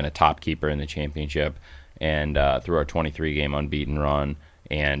experience and has been a top keeper in the championship, and through our 23-game unbeaten run,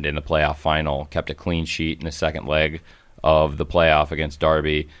 and in the playoff final kept a clean sheet in the second leg of the playoff against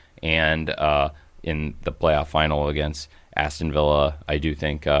Derby, and in the playoff final against Aston Villa. I do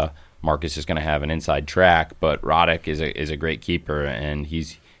think Marcus is going to have an inside track, but Rodak is a great keeper, and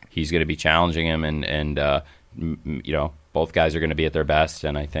he's going to be challenging him and both guys are going to be at their best,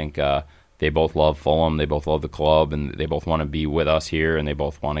 and I think they both love Fulham, they both love the club, and they both want to be with us here, and they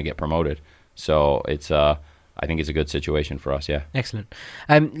both want to get promoted. So it's I think it's a good situation for us. Yeah. Excellent.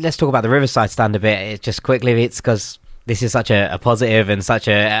 Let's talk about the Riverside stand a bit. Just quickly, it's because this is such a positive and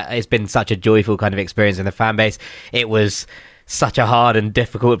it's been such a joyful kind of experience in the fan base. It was such a hard and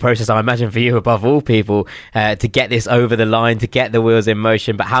difficult process, I imagine, for you above all people, to get this over the line, to get the wheels in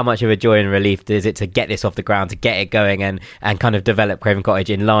motion. But how much of a joy and relief is it to get this off the ground, to get it going and kind of develop Craven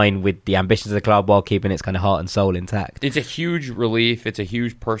Cottage in line with the ambitions of the club while keeping its kind of heart and soul intact? It's a huge relief. It's a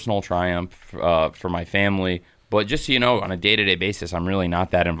huge personal triumph for my family. But just so you know, on a day-to-day basis, I'm really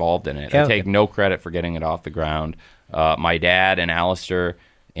not that involved in it. I take no credit for getting it off the ground. My dad and Alistair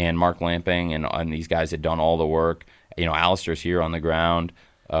and Mark Lamping and these guys had done all the work. Alistair's here on the ground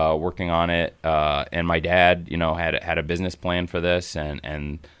working on it. And my dad, had a business plan for this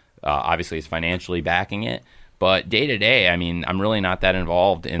and obviously is financially backing it. But day-to-day, I mean, I'm really not that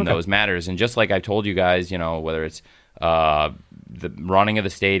involved in those matters. And just like I've told you guys, whether it's the running of the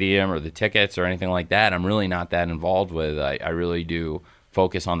stadium or the tickets or anything like that, I'm really not that involved with. I really do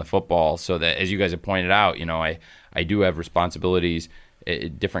focus on the football, so that, as you guys have pointed out, I do have responsibilities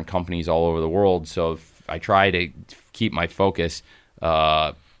at different companies all over the world. So I try to keep my focus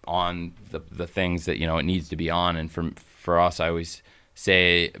on the things that it needs to be on. And for us, I always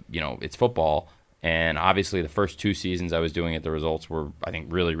say it's football. And obviously, the first 2 seasons I was doing it, the results were, I think,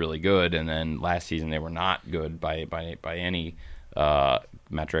 really, really good. And then last season, they were not good by any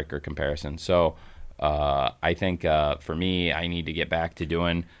metric or comparison. So I think for me, I need to get back to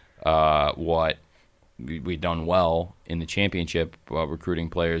doing what we've done well in the championship,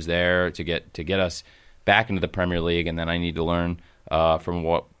 recruiting players there to get us back into the Premier League. And then I need to learn from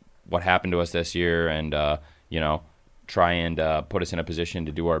what happened to us this year and try and put us in a position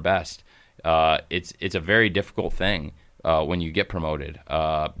to do our best. It's a very difficult thing when you get promoted.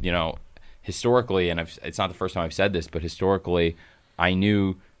 Historically, and it's not the first time I've said this, but historically, I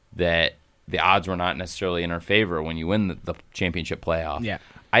knew that the odds were not necessarily in our favor when you win the championship playoff. Yeah.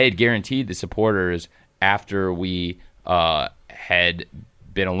 I had guaranteed the supporters after we had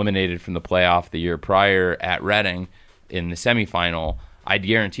been eliminated from the playoff the year prior at Reading in the semifinal, I'd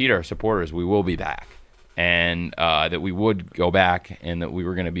guaranteed our supporters we will be back. And that we would go back and that we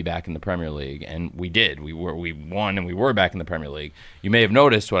were going to be back in the Premier League. And we did. We won and we were back in the Premier League. You may have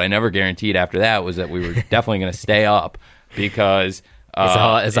noticed what I never guaranteed after that was that we were definitely going to stay up because...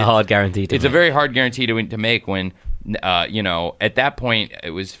 it's a hard guarantee to make. It's a very hard guarantee to make when, at that point,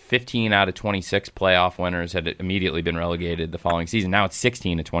 it was 15 out of 26 playoff winners had immediately been relegated the following season. Now it's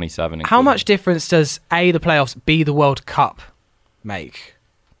 16 to 27. How much difference does the playoffs, B, the World Cup make?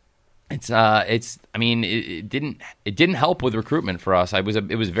 It didn't help with recruitment for us. It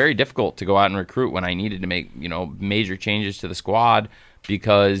was very difficult to go out and recruit when I needed to make, major changes to the squad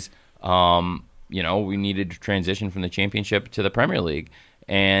because, we needed to transition from the championship to the Premier League.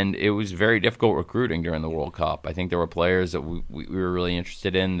 And it was very difficult recruiting during the World Cup. I think there were players that we were really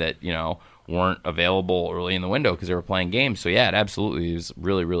interested in that, weren't available early in the window because they were playing games. So yeah, it absolutely was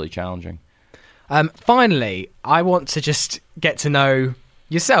really, really challenging. Finally, I want to just get to know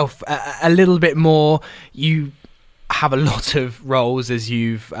yourself a little bit more. You have a lot of roles, as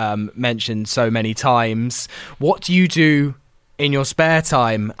you've mentioned so many times. What do you do in your spare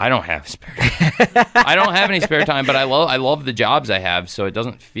time? I don't have spare time. I don't have any spare time, but I love the jobs I have, so it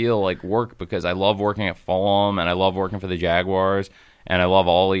doesn't feel like work because I love working at Fulham and I love working for the Jaguars and I love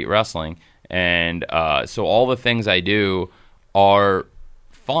All Elite Wrestling. And so all the things I do are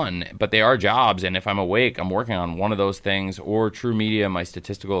fun, but they are jobs, and if I'm awake, I'm working on one of those things, or True Media, my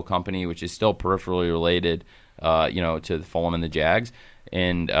statistical company, which is still peripherally related, to the Fulham and the Jags,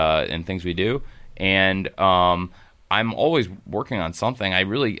 and things we do, and I'm always working on something. I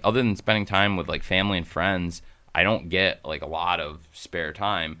really, other than spending time with like family and friends, I don't get like a lot of spare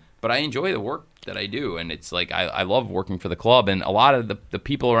time, but I enjoy the work that I do, and it's like I love working for the club, and a lot of the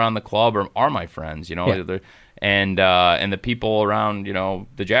people around the club are my friends, Yeah. And the people around,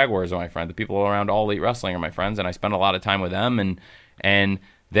 the Jaguars are my friends. The people around All Elite Wrestling are my friends, and I spend a lot of time with them. And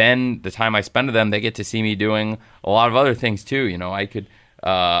then the time I spend with them, they get to see me doing a lot of other things too. I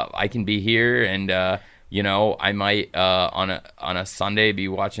can be here, and I might on a Sunday be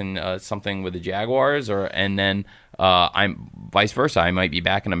watching something with the Jaguars, and then I'm vice versa. I might be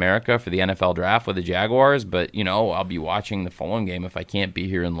back in America for the NFL draft with the Jaguars, but I'll be watching the Fulham game if I can't be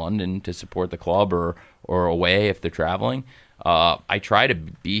here in London to support the club or away if they're traveling. I try to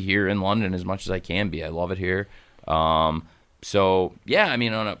be here in London as much as I can be. I love it here. So yeah, I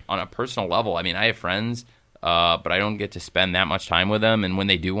mean, on a personal level, I mean, I have friends, but I don't get to spend that much time with them. And when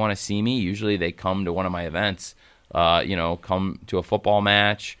they do want to see me, usually they come to one of my events. come to a football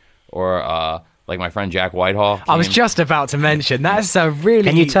match, or like my friend Jack Whitehall. I was just about to mention that's a really.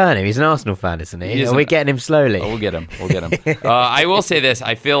 Can you turn him? He's an Arsenal fan, isn't he? Are we getting him slowly? We'll get him. I will say this: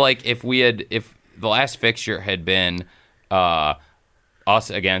 I feel like if the last fixture had been us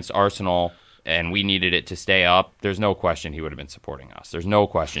against Arsenal, and we needed it to stay up, there's no question he would have been supporting us. There's no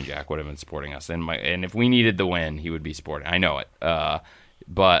question Jack would have been supporting us. And if we needed the win, he would be supporting. I know it.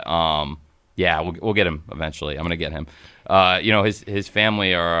 We'll get him eventually. I'm going to get him. His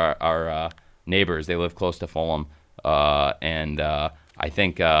family are our neighbors. They live close to Fulham. And I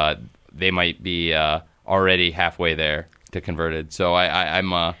think they might be already halfway there to converted. So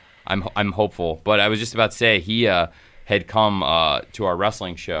I'm hopeful. But I was just about to say, he had come to our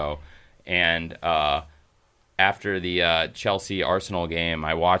wrestling show, and after the Chelsea-Arsenal game,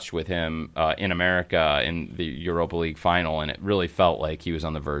 I watched with him in America in the Europa League final, and it really felt like he was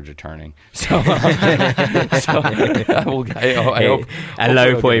on the verge of turning. So, I hope a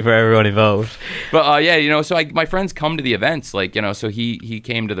low point for everyone involved. But so my friends come to the events, so he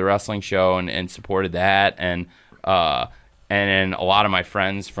came to the wrestling show and supported that, and then a lot of my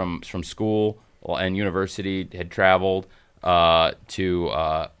friends from school and university had traveled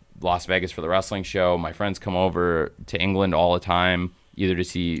to Las Vegas for the wrestling show. My friends come over to England all the time, either to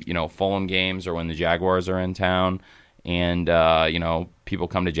see Fulham games or when the Jaguars are in town, and people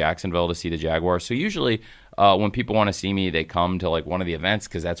come to Jacksonville to see the Jaguars. So usually when people want to see me, they come to one of the events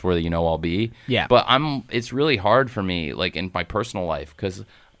because that's where I'll be. Yeah. But it's really hard for me in my personal life because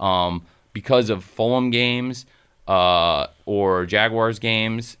of Fulham games. Or Jaguars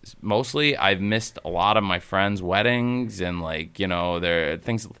games, mostly, I've missed a lot of my friends' weddings and their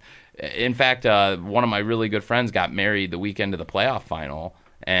things. In fact, one of my really good friends got married the weekend of the playoff final,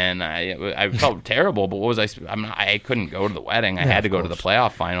 and I felt terrible. But what was I couldn't go to the wedding. I had to go to the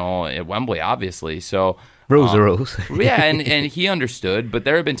playoff final at Wembley, obviously. So rules are rules. Yeah, and he understood. But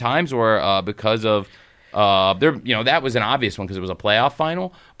there have been times where because of that was an obvious one because it was a playoff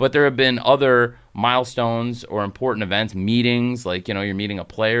final, but there have been other milestones or important events, meetings, you're meeting a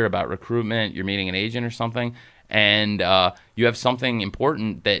player about recruitment, you're meeting an agent or something, and you have something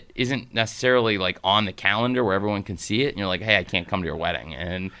important that isn't necessarily on the calendar where everyone can see it, and you're like, hey, I can't come to your wedding,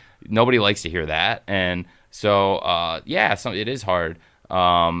 and nobody likes to hear that, and so it is hard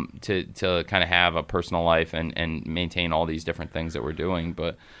to kind of have a personal life and maintain all these different things that we're doing,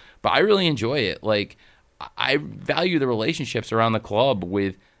 but I really enjoy it. I value the relationships around the club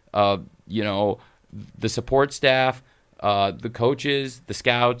with, the support staff, the coaches, the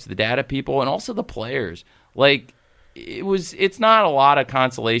scouts, the data people, and also the players. It's not a lot of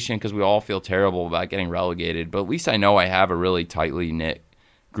consolation because we all feel terrible about getting relegated, but at least I know I have a really tightly knit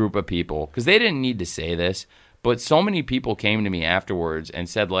group of people because they didn't need to say this, but so many people came to me afterwards and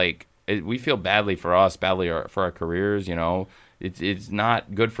said, we feel badly for us, badly for our careers, It's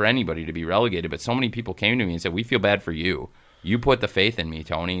not good for anybody to be relegated, but so many people came to me and said, we feel bad for you. You put the faith in me,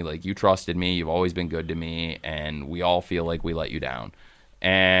 Tony. You trusted me. You've always been good to me, and we all feel like we let you down.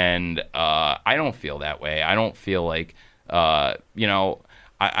 And I don't feel that way. I don't feel like,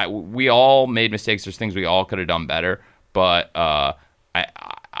 we all made mistakes. There's things we all could have done better, but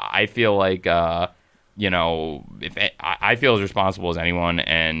I feel like, if I feel as responsible as anyone,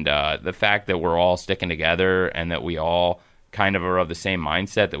 and the fact that we're all sticking together and that we all kind of are of the same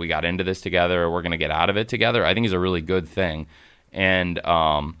mindset that we got into this together, we're going to get out of it together, I think is a really good thing. And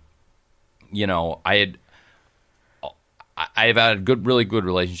I've had really good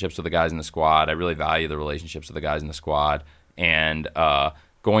relationships with the guys in the squad. I really value the relationships with the guys in the squad. And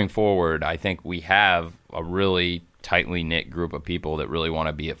going forward, I think we have a really tightly knit group of people that really want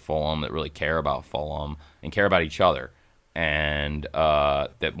to be at Fulham, that really care about Fulham and care about each other, and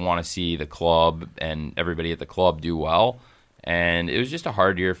that want to see the club and everybody at the club do well. And it was just a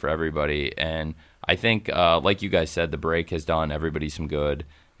hard year for everybody. And I think, like you guys said, the break has done everybody some good.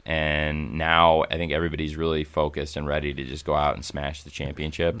 And now I think everybody's really focused and ready to just go out and smash the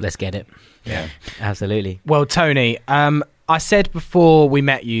championship. Let's get it. Yeah, absolutely. Well, Tony, I said before we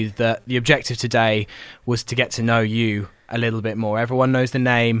met you that the objective today was to get to know you a little bit more. Everyone knows the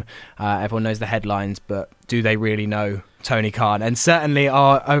name, everyone knows the headlines, but do they really know Tony Khan? And certainly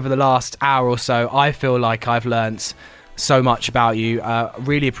over the last hour or so, I feel like I've learnt so much about you.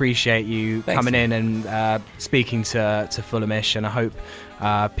 Really appreciate you coming in and speaking to Fulhamish, and I hope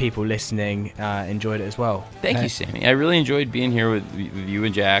people listening enjoyed it as well. Thank you, Sammy. I really enjoyed being here with you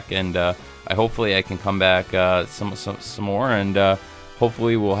and Jack, and hopefully I can come back some more, and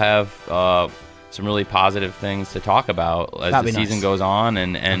hopefully we'll have some really positive things to talk about as the season goes on,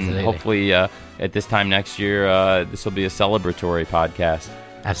 and hopefully at this time next year this will be a celebratory podcast.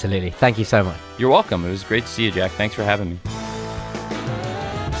 Absolutely. Thank you so much. You're welcome. It was great to see you, Jack. Thanks for having me.